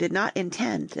Juno did not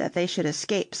intend that they should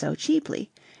escape so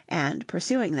cheaply, and,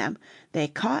 pursuing them, they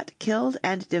caught, killed,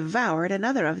 and devoured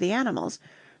another of the animals,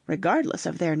 regardless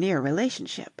of their near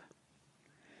relationship.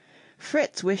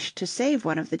 Fritz wished to save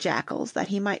one of the jackals that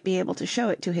he might be able to show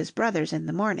it to his brothers in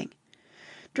the morning.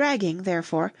 Dragging,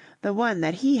 therefore, the one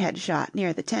that he had shot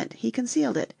near the tent, he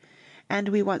concealed it, and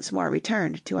we once more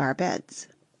returned to our beds.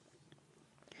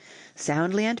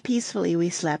 Soundly and peacefully we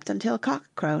slept until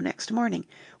cock-crow next morning,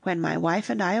 when my wife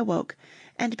and I awoke,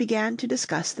 and began to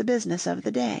discuss the business of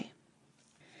the day.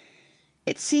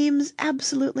 "It seems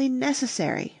absolutely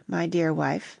necessary, my dear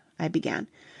wife," I began,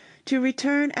 "to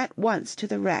return at once to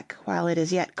the wreck while it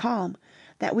is yet calm,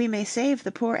 that we may save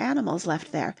the poor animals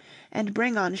left there, and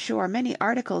bring on shore many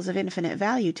articles of infinite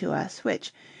value to us,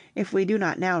 which, if we do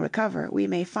not now recover, we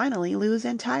may finally lose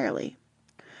entirely.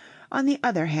 On the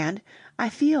other hand, I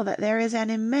feel that there is an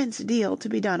immense deal to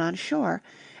be done on shore,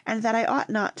 and that I ought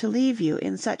not to leave you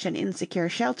in such an insecure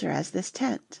shelter as this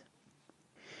tent."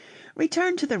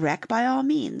 "Return to the wreck by all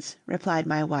means," replied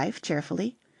my wife,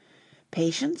 cheerfully.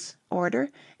 "Patience,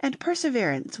 order, and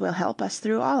perseverance will help us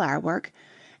through all our work,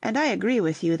 and I agree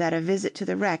with you that a visit to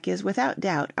the wreck is without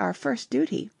doubt our first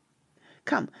duty.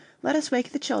 Come, let us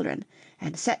wake the children,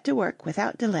 and set to work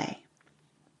without delay."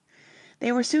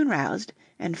 They were soon roused,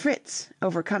 and Fritz,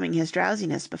 overcoming his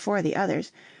drowsiness before the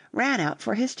others, ran out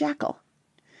for his jackal.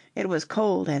 It was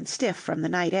cold and stiff from the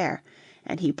night air,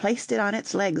 and he placed it on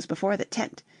its legs before the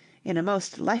tent, in a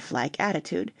most lifelike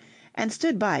attitude, and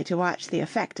stood by to watch the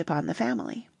effect upon the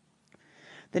family.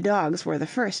 The dogs were the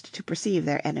first to perceive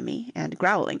their enemy, and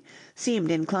growling, seemed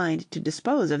inclined to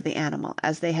dispose of the animal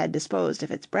as they had disposed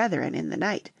of its brethren in the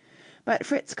night, but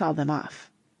Fritz called them off.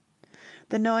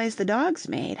 The noise the dogs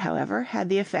made, however, had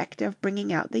the effect of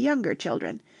bringing out the younger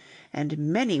children, and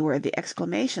many were the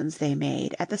exclamations they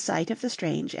made at the sight of the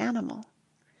strange animal.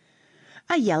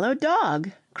 "A yellow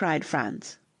dog!" cried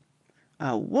Franz.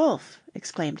 "A wolf!"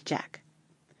 exclaimed Jack.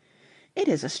 "It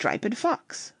is a striped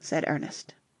fox," said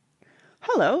Ernest.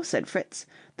 "Hullo!" said Fritz,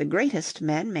 The greatest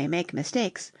men may make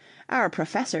mistakes. Our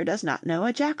professor does not know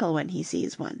a jackal when he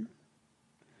sees one."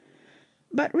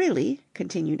 "But really,"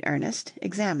 continued Ernest,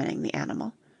 examining the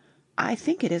animal, "I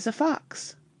think it is a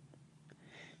fox."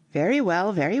 Very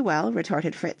well,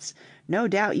 retorted Fritz. "No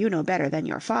doubt you know better than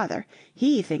your father.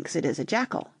 He thinks it is a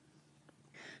jackal."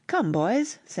 "Come,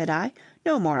 boys," said I,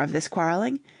 "no more of this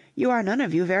quarreling. You are none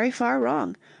of you very far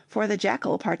wrong, for the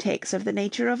jackal partakes of the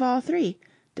nature of all three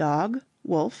dog,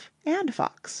 wolf, and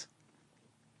fox."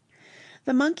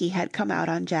 The monkey had come out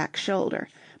on Jack's shoulder,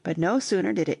 but no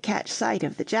sooner did it catch sight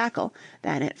of the jackal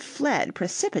than it fled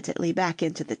precipitately back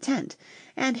into the tent,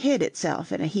 and hid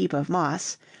itself in a heap of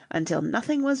moss, until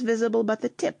nothing was visible but the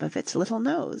tip of its little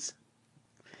nose.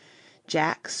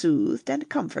 Jack soothed and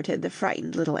comforted the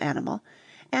frightened little animal,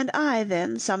 and I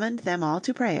then summoned them all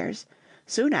to prayers,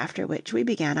 soon after which we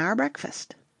began our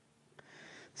breakfast.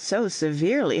 So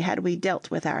severely had we dealt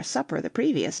with our supper the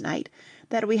previous night,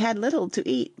 that we had little to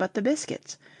eat but the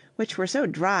biscuits, which were so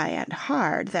dry and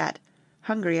hard that,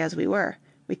 hungry as we were,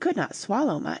 we could not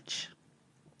swallow much.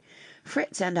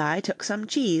 Fritz and I took some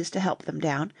cheese to help them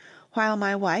down, while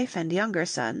my wife and younger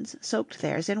sons soaked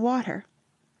theirs in water.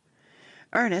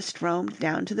 Ernest roamed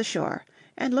down to the shore,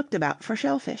 and looked about for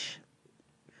shellfish.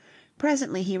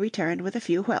 Presently he returned with a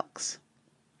few whelks.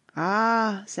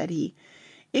 "Ah," said he,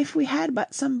 "if we had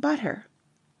but some butter!"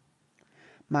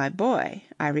 "My boy,"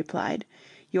 I replied,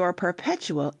 "your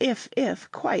perpetual if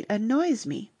quite annoys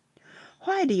me.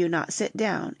 Why do you not sit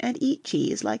down and eat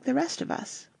cheese like the rest of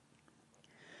us?"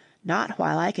 "Not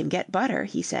while I can get butter,"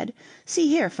 he said. "See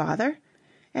here, father,"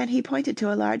 and he pointed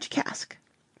to a large cask.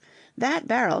 "That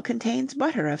barrel contains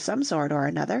butter of some sort or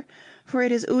another, for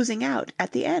it is oozing out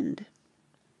at the end."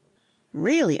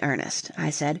 "Really, Ernest," I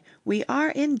said, "we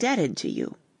are indebted to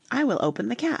you. I will open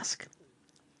the cask."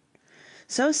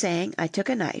 So saying, I took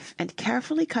a knife and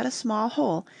carefully cut a small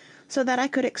hole, so that I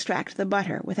could extract the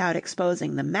butter without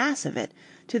exposing the mass of it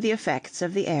to the effects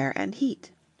of the air and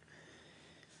heat.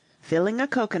 Filling a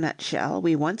cocoanut shell,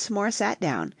 we once more sat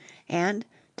down, and,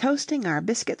 toasting our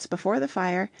biscuits before the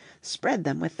fire, spread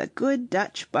them with the good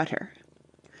Dutch butter.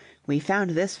 We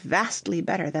found this vastly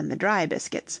better than the dry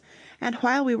biscuits, and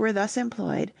while we were thus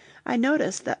employed, I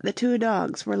noticed that the two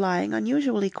dogs were lying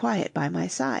unusually quiet by my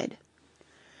side.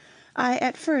 I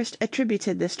at first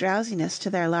attributed this drowsiness to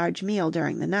their large meal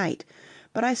during the night,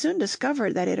 but I soon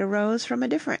discovered that it arose from a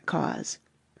different cause.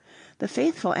 The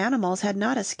faithful animals had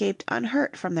not escaped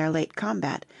unhurt from their late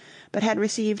combat, but had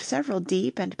received several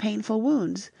deep and painful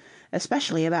wounds,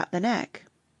 especially about the neck.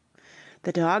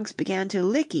 The dogs began to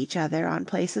lick each other on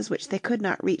places which they could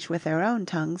not reach with their own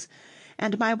tongues,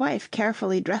 and my wife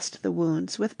carefully dressed the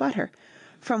wounds with butter,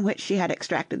 from which she had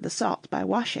extracted the salt by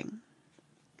washing.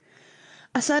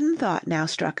 A sudden thought now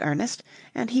struck Ernest,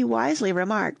 and he wisely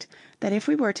remarked that if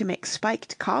we were to make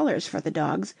spiked collars for the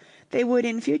dogs, they would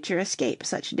in future escape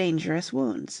such dangerous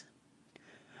wounds.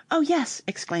 "Oh, yes!"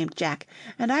 exclaimed Jack,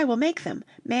 "and I will make them.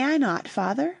 May I not,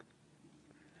 father?"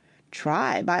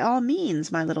 "Try, by all means,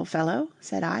 my little fellow,"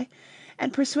 said I,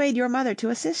 "and persuade your mother to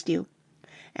assist you.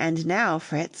 And now,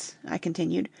 Fritz," I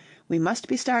continued, "we must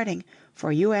be starting,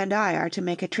 for you and I are to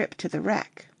make a trip to the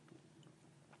wreck."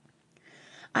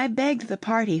 I begged the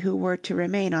party who were to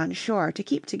remain on shore to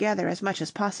keep together as much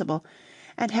as possible,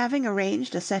 and having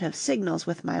arranged a set of signals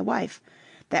with my wife,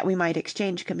 that we might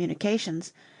exchange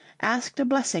communications, asked a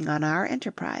blessing on our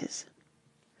enterprise.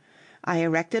 I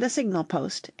erected a signal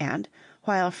post, and,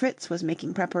 while Fritz was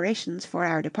making preparations for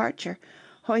our departure,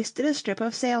 hoisted a strip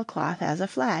of sailcloth as a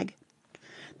flag.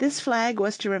 This flag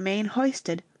was to remain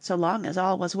hoisted so long as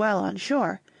all was well on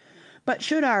shore, but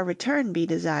should our return be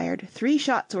desired, 3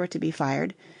 shots were to be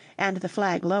fired, and the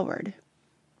flag lowered.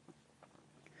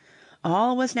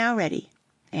 All was now ready,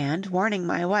 and warning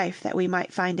my wife that we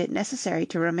might find it necessary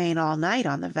to remain all night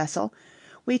on the vessel,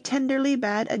 we tenderly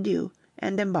bade adieu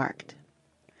and embarked.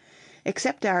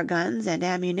 Except our guns and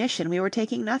ammunition, we were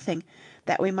taking nothing,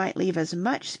 that we might leave as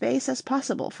much space as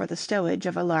possible for the stowage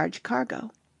of a large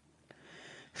cargo.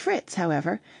 Fritz,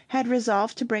 however, had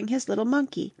resolved to bring his little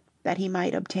monkey, that he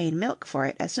might obtain milk for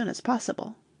it as soon as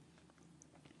possible.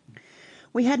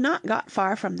 We had not got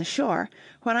far from the shore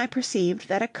when I perceived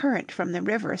that a current from the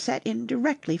river set in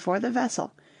directly for the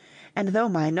vessel, and though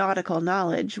my nautical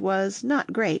knowledge was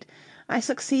not great, I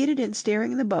succeeded in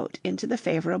steering the boat into the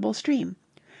favorable stream,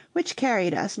 which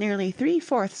carried us nearly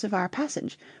 3/4 of our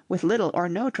passage with little or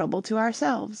no trouble to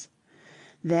ourselves.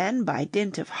 Then, by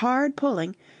dint of hard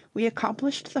pulling, we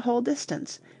accomplished the whole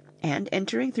distance, and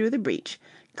entering through the breach,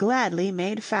 gladly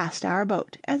made fast our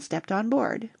boat and stepped on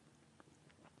board.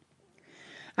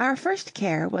 Our first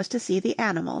care was to see the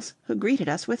animals, who greeted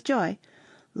us with joy,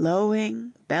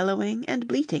 lowing, bellowing, and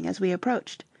bleating as we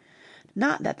approached.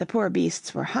 Not that the poor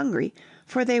beasts were hungry,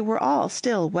 for they were all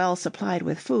still well supplied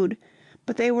with food,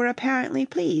 but they were apparently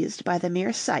pleased by the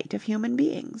mere sight of human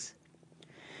beings.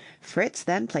 Fritz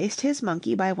then placed his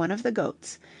monkey by one of the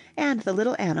goats, and the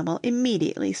little animal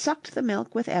immediately sucked the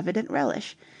milk with evident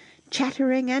relish,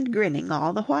 chattering and grinning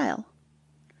all the while.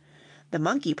 The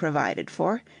monkey provided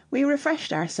for, we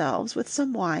refreshed ourselves with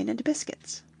some wine and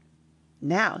biscuits.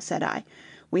 "Now," said I,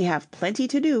 "we have plenty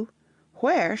to do.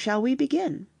 Where shall we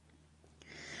begin?"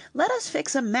 "Let us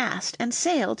fix a mast and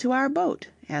sail to our boat,"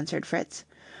 answered Fritz,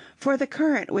 "for the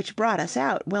current which brought us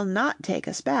out will not take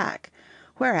us back,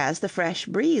 whereas the fresh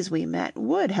breeze we met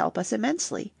would help us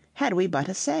immensely, had we but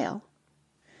a sail."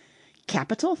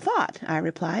 "Capital thought," I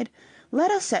replied.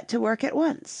 "Let us set to work at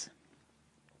once."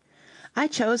 I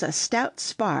chose a stout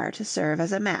spar to serve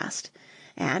as a mast,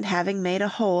 and having made a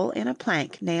hole in a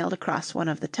plank nailed across one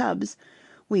of the tubs,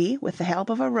 we, with the help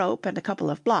of a rope and a couple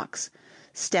of blocks,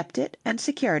 stepped it and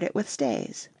secured it with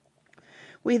stays.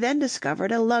 We then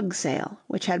discovered a lug sail,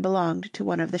 which had belonged to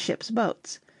one of the ship's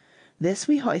boats. This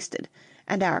we hoisted,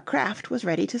 and our craft was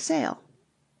ready to sail.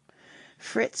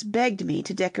 Fritz begged me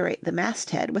to decorate the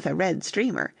masthead with a red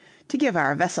streamer, to give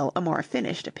our vessel a more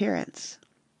finished appearance.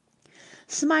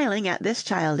 Smiling at this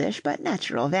childish but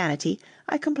natural vanity,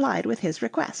 I complied with his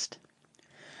request.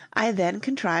 I then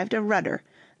contrived a rudder,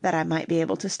 that I might be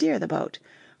able to steer the boat,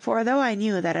 for though I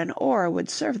knew that an oar would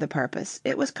serve the purpose,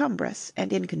 it was cumbrous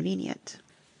and inconvenient.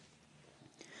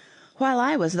 While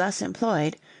I was thus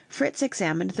employed, Fritz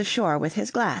examined the shore with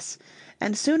his glass,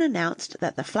 and soon announced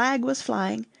that the flag was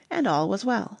flying and all was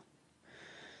well.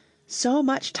 So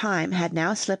much time had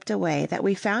now slipped away that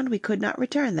we found we could not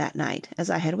return that night, as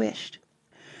I had wished.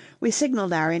 We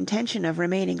signaled our intention of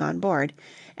remaining on board,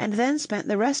 and then spent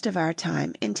the rest of our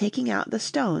time in taking out the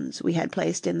stones we had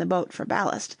placed in the boat for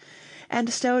ballast, and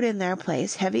stowed in their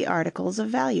place heavy articles of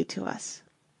value to us.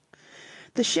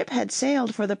 The ship had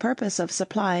sailed for the purpose of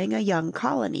supplying a young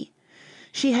colony;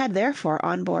 she had therefore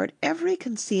on board every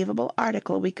conceivable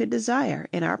article we could desire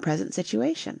in our present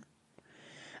situation.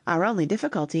 Our only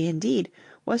difficulty, indeed,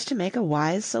 was to make a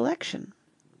wise selection.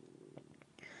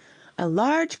 A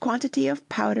large quantity of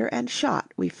powder and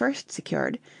shot we first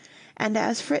secured, and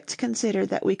as Fritz considered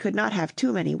that we could not have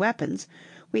too many weapons,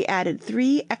 we added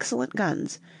 3 excellent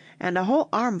guns, and a whole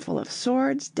armful of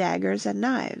swords, daggers, and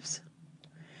knives.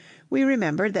 We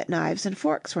remembered that knives and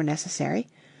forks were necessary;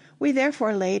 we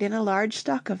therefore laid in a large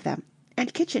stock of them,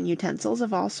 and kitchen utensils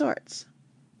of all sorts.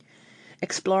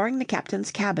 Exploring the captain's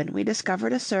cabin, we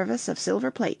discovered a service of silver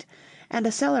plate, and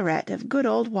a cellaret of good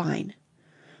old wine.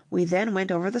 We then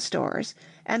went over the stores,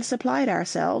 and supplied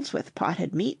ourselves with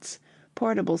potted meats,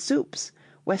 portable soups,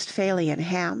 Westphalian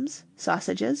hams,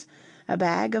 sausages, a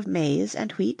bag of maize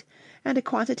and wheat, and a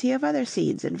quantity of other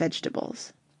seeds and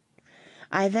vegetables.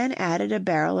 I then added a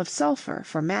barrel of sulphur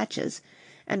for matches,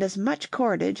 and as much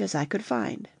cordage as I could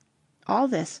find. All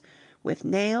this, with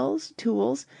nails,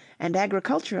 tools, and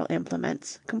agricultural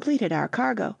implements, completed our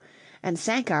cargo, and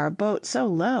sank our boat so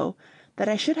low that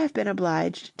I should have been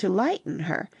obliged to lighten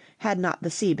her had not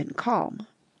the sea been calm.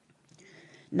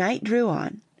 Night drew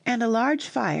on, and a large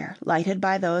fire, lighted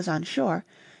by those on shore,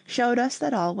 showed us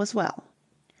that all was well.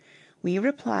 We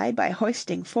replied by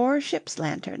hoisting 4 ship's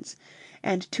lanterns,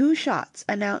 and 2 shots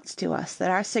announced to us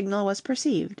that our signal was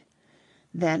perceived.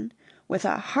 Then, with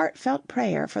a heartfelt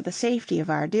prayer for the safety of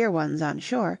our dear ones on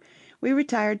shore, we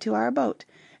retired to our boat,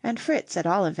 and Fritz, at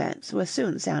all events, was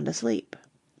soon sound asleep.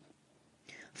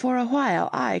 For a while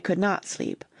I could not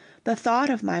sleep; the thought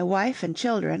of my wife and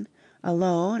children,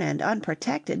 alone and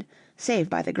unprotected, save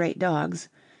by the great dogs,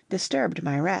 disturbed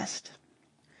my rest.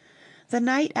 The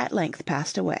night at length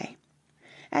passed away.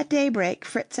 At daybreak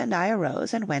Fritz and I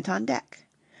arose and went on deck.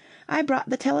 I brought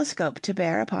the telescope to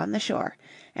bear upon the shore,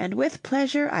 and with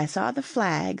pleasure I saw the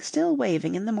flag still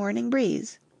waving in the morning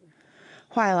breeze.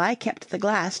 While I kept the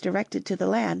glass directed to the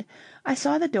land, I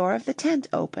saw the door of the tent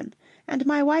open, and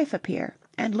my wife appear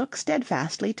and look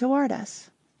steadfastly toward us.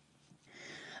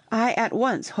 I at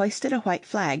once hoisted a white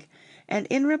flag, and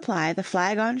in reply the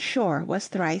flag on shore was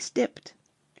thrice dipped.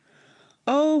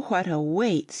 Oh, what a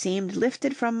weight seemed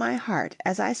lifted from my heart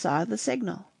as I saw the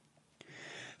signal!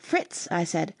 "Fritz," I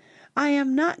said, "I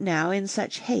am not now in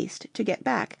such haste to get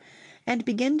back, and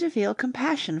begin to feel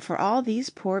compassion for all these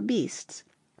poor beasts.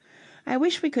 I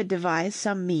wish we could devise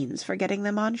some means for getting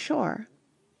them on shore."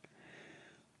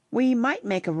 "We might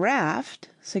make a raft,"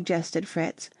 suggested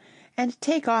Fritz, "and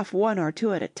take off 1 or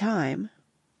 2 at a time."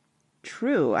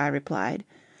 "True," I replied.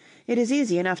 "It is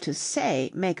easy enough to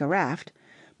say, make a raft,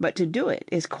 but to do it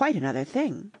is quite another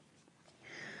thing."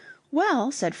 "Well,"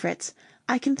 said Fritz,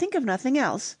 I can think of nothing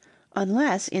else,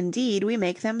 unless indeed we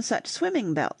make them such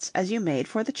swimming belts as you made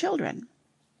for the children."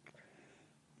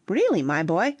 "Really, my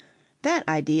boy, that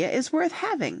idea is worth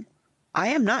having. I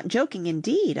am not joking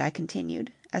indeed," I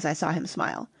continued, as I saw him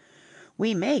smile.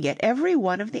 "We may get every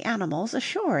one of the animals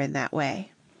ashore in that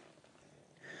way."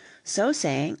 So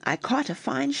saying, I caught a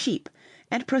fine sheep,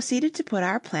 and proceeded to put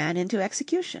our plan into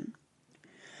execution.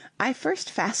 I first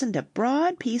fastened a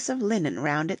broad piece of linen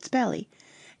round its belly,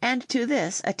 and to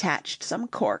this attached some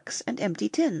corks and empty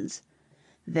tins.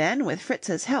 Then, with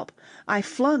Fritz's help, I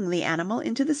flung the animal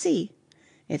into the sea.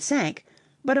 It sank,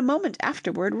 but a moment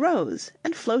afterward rose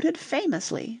and floated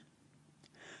famously.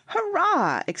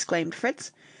 "Hurrah!" exclaimed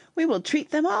Fritz. "We will treat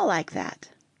them all like that."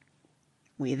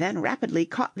 We then rapidly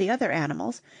caught the other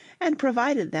animals, and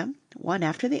provided them, one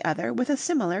after the other, with a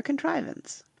similar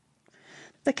contrivance.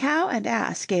 The cow and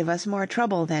ass gave us more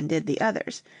trouble than did the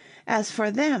others, as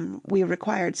for them we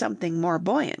required something more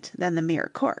buoyant than the mere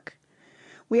cork.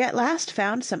 We at last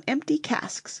found some empty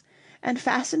casks, and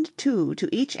fastened two to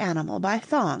each animal by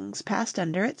thongs passed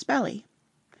under its belly.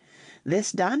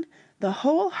 This done, the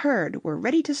whole herd were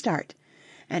ready to start,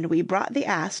 and we brought the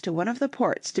ass to one of the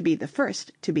ports to be the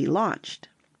first to be launched.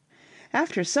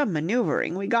 After some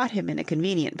maneuvering we got him in a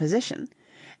convenient position,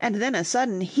 and then a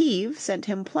sudden heave sent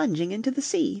him plunging into the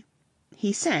sea.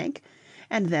 He sank,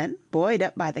 and then, buoyed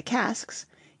up by the casks,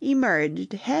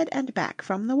 emerged head and back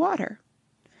from the water.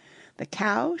 The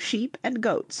cow, sheep, and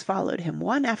goats followed him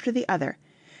one after the other,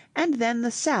 and then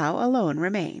the sow alone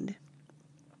remained.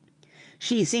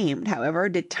 She seemed, however,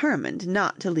 determined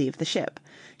not to leave the ship.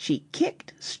 She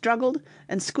kicked, struggled,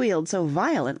 and squealed so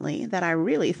violently that I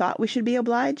really thought we should be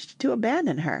obliged to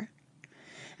abandon her.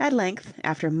 At length,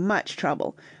 after much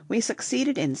trouble, we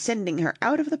succeeded in sending her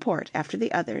out of the port after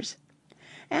the others;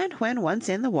 and when once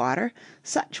in the water,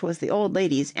 such was the old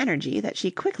lady's energy that she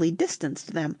quickly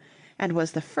distanced them, and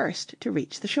was the first to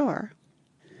reach the shore.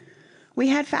 We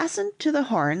had fastened to the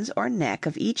horns or neck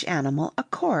of each animal a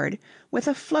cord with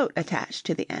a float attached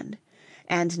to the end,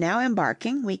 and now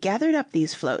embarking, we gathered up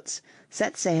these floats,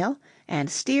 set sail, and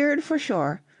steered for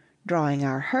shore, drawing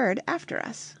our herd after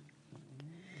us.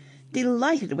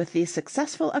 Delighted with the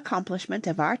successful accomplishment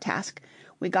of our task,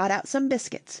 we got out some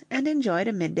biscuits and enjoyed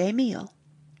a midday meal.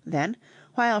 Then,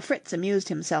 while Fritz amused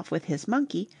himself with his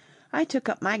monkey, I took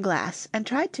up my glass and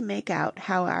tried to make out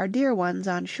how our dear ones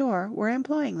on shore were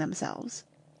employing themselves.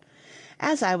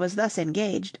 As I was thus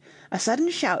engaged, a sudden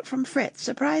shout from Fritz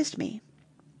surprised me.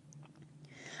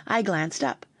 I glanced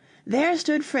up. There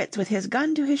stood Fritz with his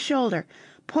gun to his shoulder,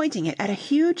 pointing it at a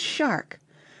huge shark.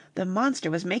 The monster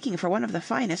was making for one of the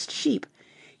finest sheep.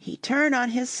 He turned on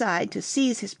his side to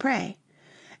seize his prey.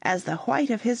 As the white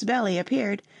of his belly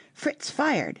appeared, Fritz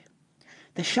fired.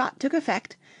 The shot took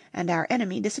effect, and our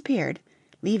enemy disappeared,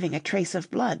 leaving a trace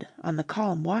of blood on the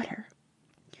calm water.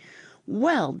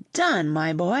 "Well done,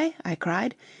 my boy!" I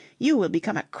cried. "You will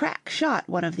become a crack shot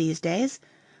one of these days,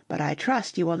 but I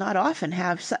trust you will not often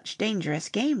have such dangerous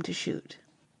game to shoot."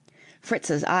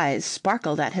 Fritz's eyes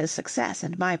sparkled at his success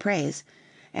and my praise,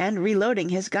 and reloading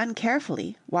his gun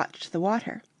carefully, watched the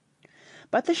water.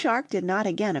 But the shark did not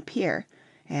again appear,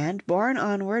 and, borne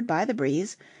onward by the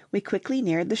breeze, we quickly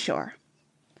neared the shore.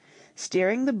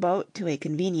 Steering the boat to a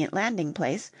convenient landing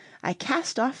place, I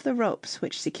cast off the ropes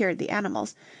which secured the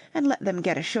animals, and let them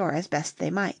get ashore as best they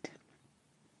might.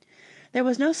 There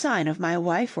was no sign of my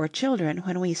wife or children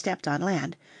when we stepped on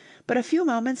land, but a few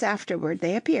moments afterward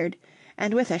they appeared,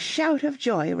 and with a shout of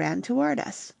joy ran toward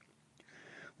us.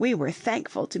 We were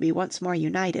thankful to be once more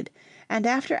united, and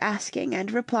after asking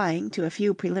and replying to a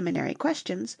few preliminary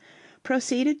questions,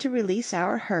 proceeded to release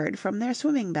our herd from their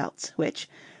swimming belts, which,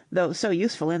 though so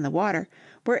useful in the water,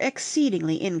 were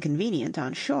exceedingly inconvenient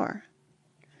on shore.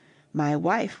 My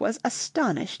wife was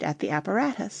astonished at the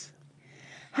apparatus.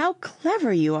 "How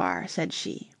clever you are!" said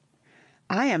she.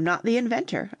 "I am not the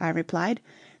inventor," I replied.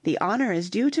 "The honor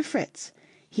is due to Fritz.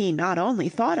 He not only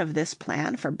thought of this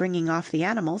plan for bringing off the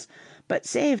animals, but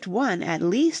saved one at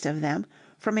least of them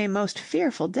from a most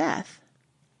fearful death."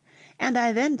 And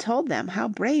I then told them how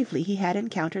bravely he had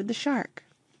encountered the shark.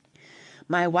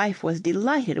 My wife was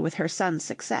delighted with her son's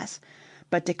success,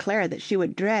 but declared that she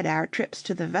would dread our trips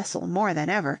to the vessel more than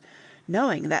ever,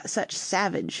 knowing that such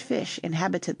savage fish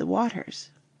inhabited the waters.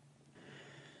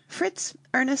 Fritz,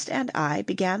 Ernest, and I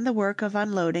began the work of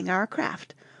unloading our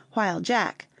craft, while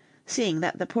Jack, seeing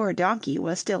that the poor donkey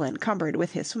was still encumbered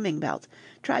with his swimming belt,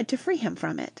 tried to free him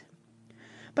from it.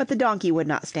 But the donkey would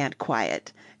not stand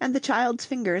quiet, and the child's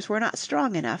fingers were not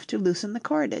strong enough to loosen the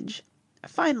cordage.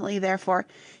 Finally, therefore,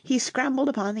 he scrambled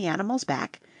upon the animal's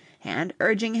back, and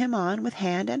urging him on with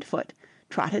hand and foot,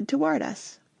 trotted toward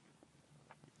us.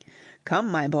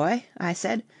 "Come, my boy," I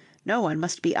said, "no one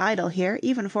must be idle here,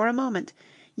 even for a moment.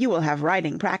 You will have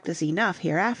riding practice enough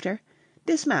hereafter.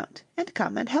 Dismount, and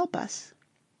come and help us."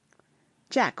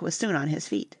 Jack was soon on his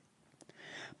feet.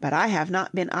 "But I have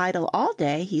not been idle all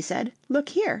day," he said. "Look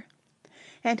here!"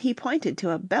 And he pointed to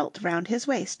a belt round his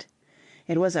waist.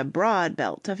 It was a broad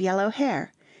belt of yellow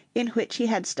hair, in which he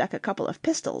had stuck a couple of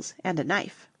pistols and a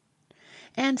knife.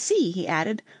 "And see," he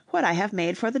added, "what I have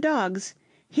made for the dogs.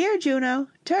 Here, Juno,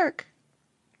 Turk!"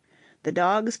 The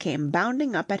dogs came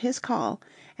bounding up at his call,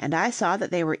 and I saw that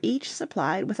they were each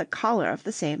supplied with a collar of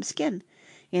the same skin,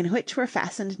 in which were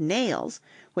fastened nails,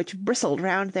 which bristled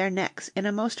round their necks in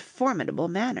a most formidable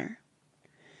manner.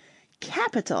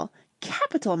 "Capital,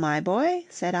 capital, my boy!"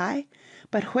 said I.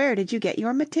 "But where did you get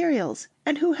your materials,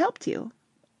 and who helped you?"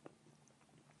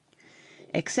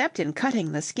 "Except in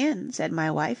cutting the skin," said my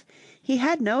wife, "he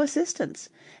had no assistance;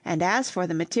 and as for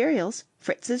the materials,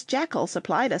 Fritz's jackal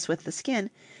supplied us with the skin,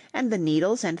 and the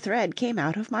needles and thread came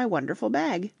out of my wonderful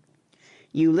bag.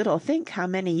 You little think how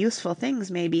many useful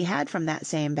things may be had from that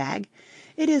same bag.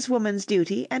 It is woman's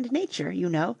duty and nature, you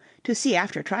know, to see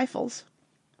after trifles."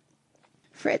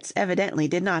 Fritz evidently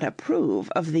did not approve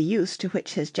of the use to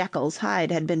which his jackal's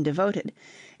hide had been devoted,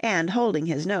 and holding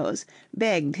his nose,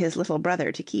 begged his little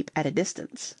brother to keep at a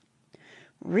distance.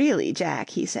 "Really, Jack,"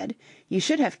 he said, "you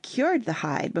should have cured the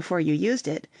hide before you used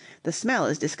it. The smell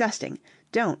is disgusting.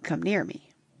 Don't come near me."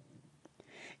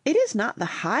 "It is not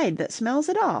the hide that smells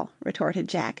at all," retorted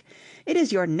Jack. "It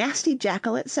is your nasty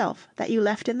jackal itself, that you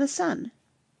left in the sun."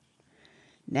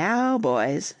 "Now,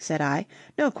 boys," said I,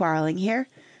 "no quarreling here.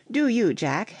 Do you,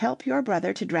 Jack, help your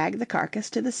brother to drag the carcass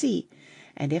to the sea,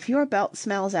 and if your belt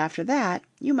smells after that,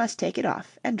 you must take it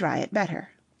off and dry it better."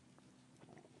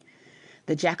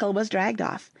 The jackal was dragged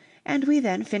off, and we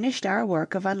then finished our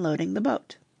work of unloading the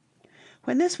boat.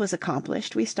 When this was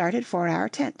accomplished, we started for our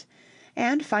tent,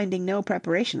 and finding no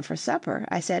preparation for supper,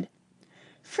 I said,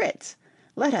 "Fritz,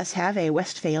 let us have a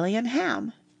Westphalian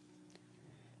ham."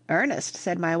 "Ernest,"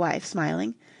 said my wife,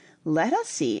 smiling, "let us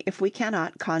see if we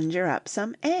cannot conjure up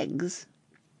some eggs."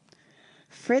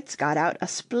 Fritz got out a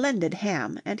splendid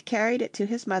ham, and carried it to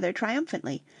his mother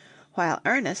triumphantly, while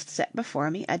Ernest set before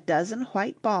me a dozen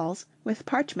white balls with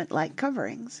parchment-like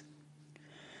coverings.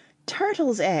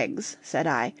 "Turtles' eggs!" said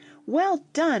I. "Well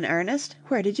done, Ernest!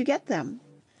 Where did you get them?"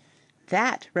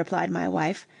 "That," replied my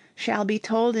wife, "shall be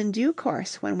told in due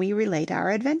course when we relate our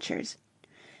adventures.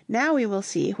 Now we will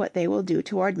see what they will do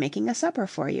toward making a supper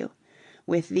for you.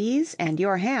 With these and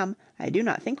your ham, I do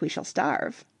not think we shall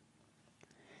starve."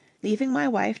 Leaving my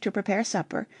wife to prepare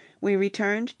supper, we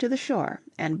returned to the shore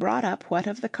and brought up what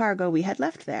of the cargo we had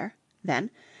left there; then,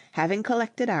 having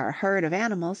collected our herd of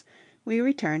animals, we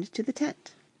returned to the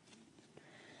tent.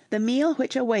 The meal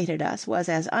which awaited us was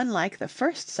as unlike the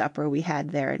first supper we had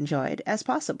there enjoyed as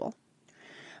possible.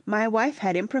 My wife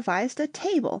had improvised a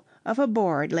table of a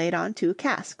board laid on two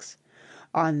casks;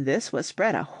 on this was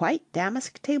spread a white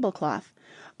damask tablecloth,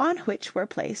 on which were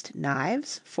placed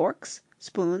knives, forks,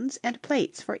 spoons, and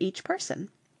plates for each person.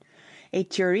 A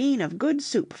tureen of good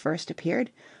soup first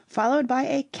appeared, followed by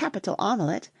a capital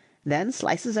omelet, then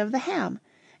slices of the ham,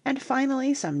 and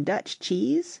finally some Dutch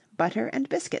cheese, butter, and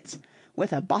biscuits,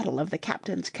 with a bottle of the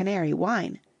captain's Canary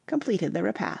wine, completed the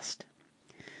repast.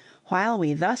 While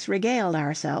we thus regaled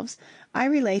ourselves, I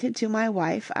related to my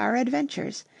wife our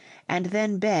adventures, and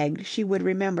then begged she would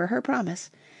remember her promise,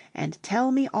 and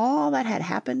tell me all that had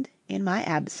happened in my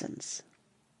absence.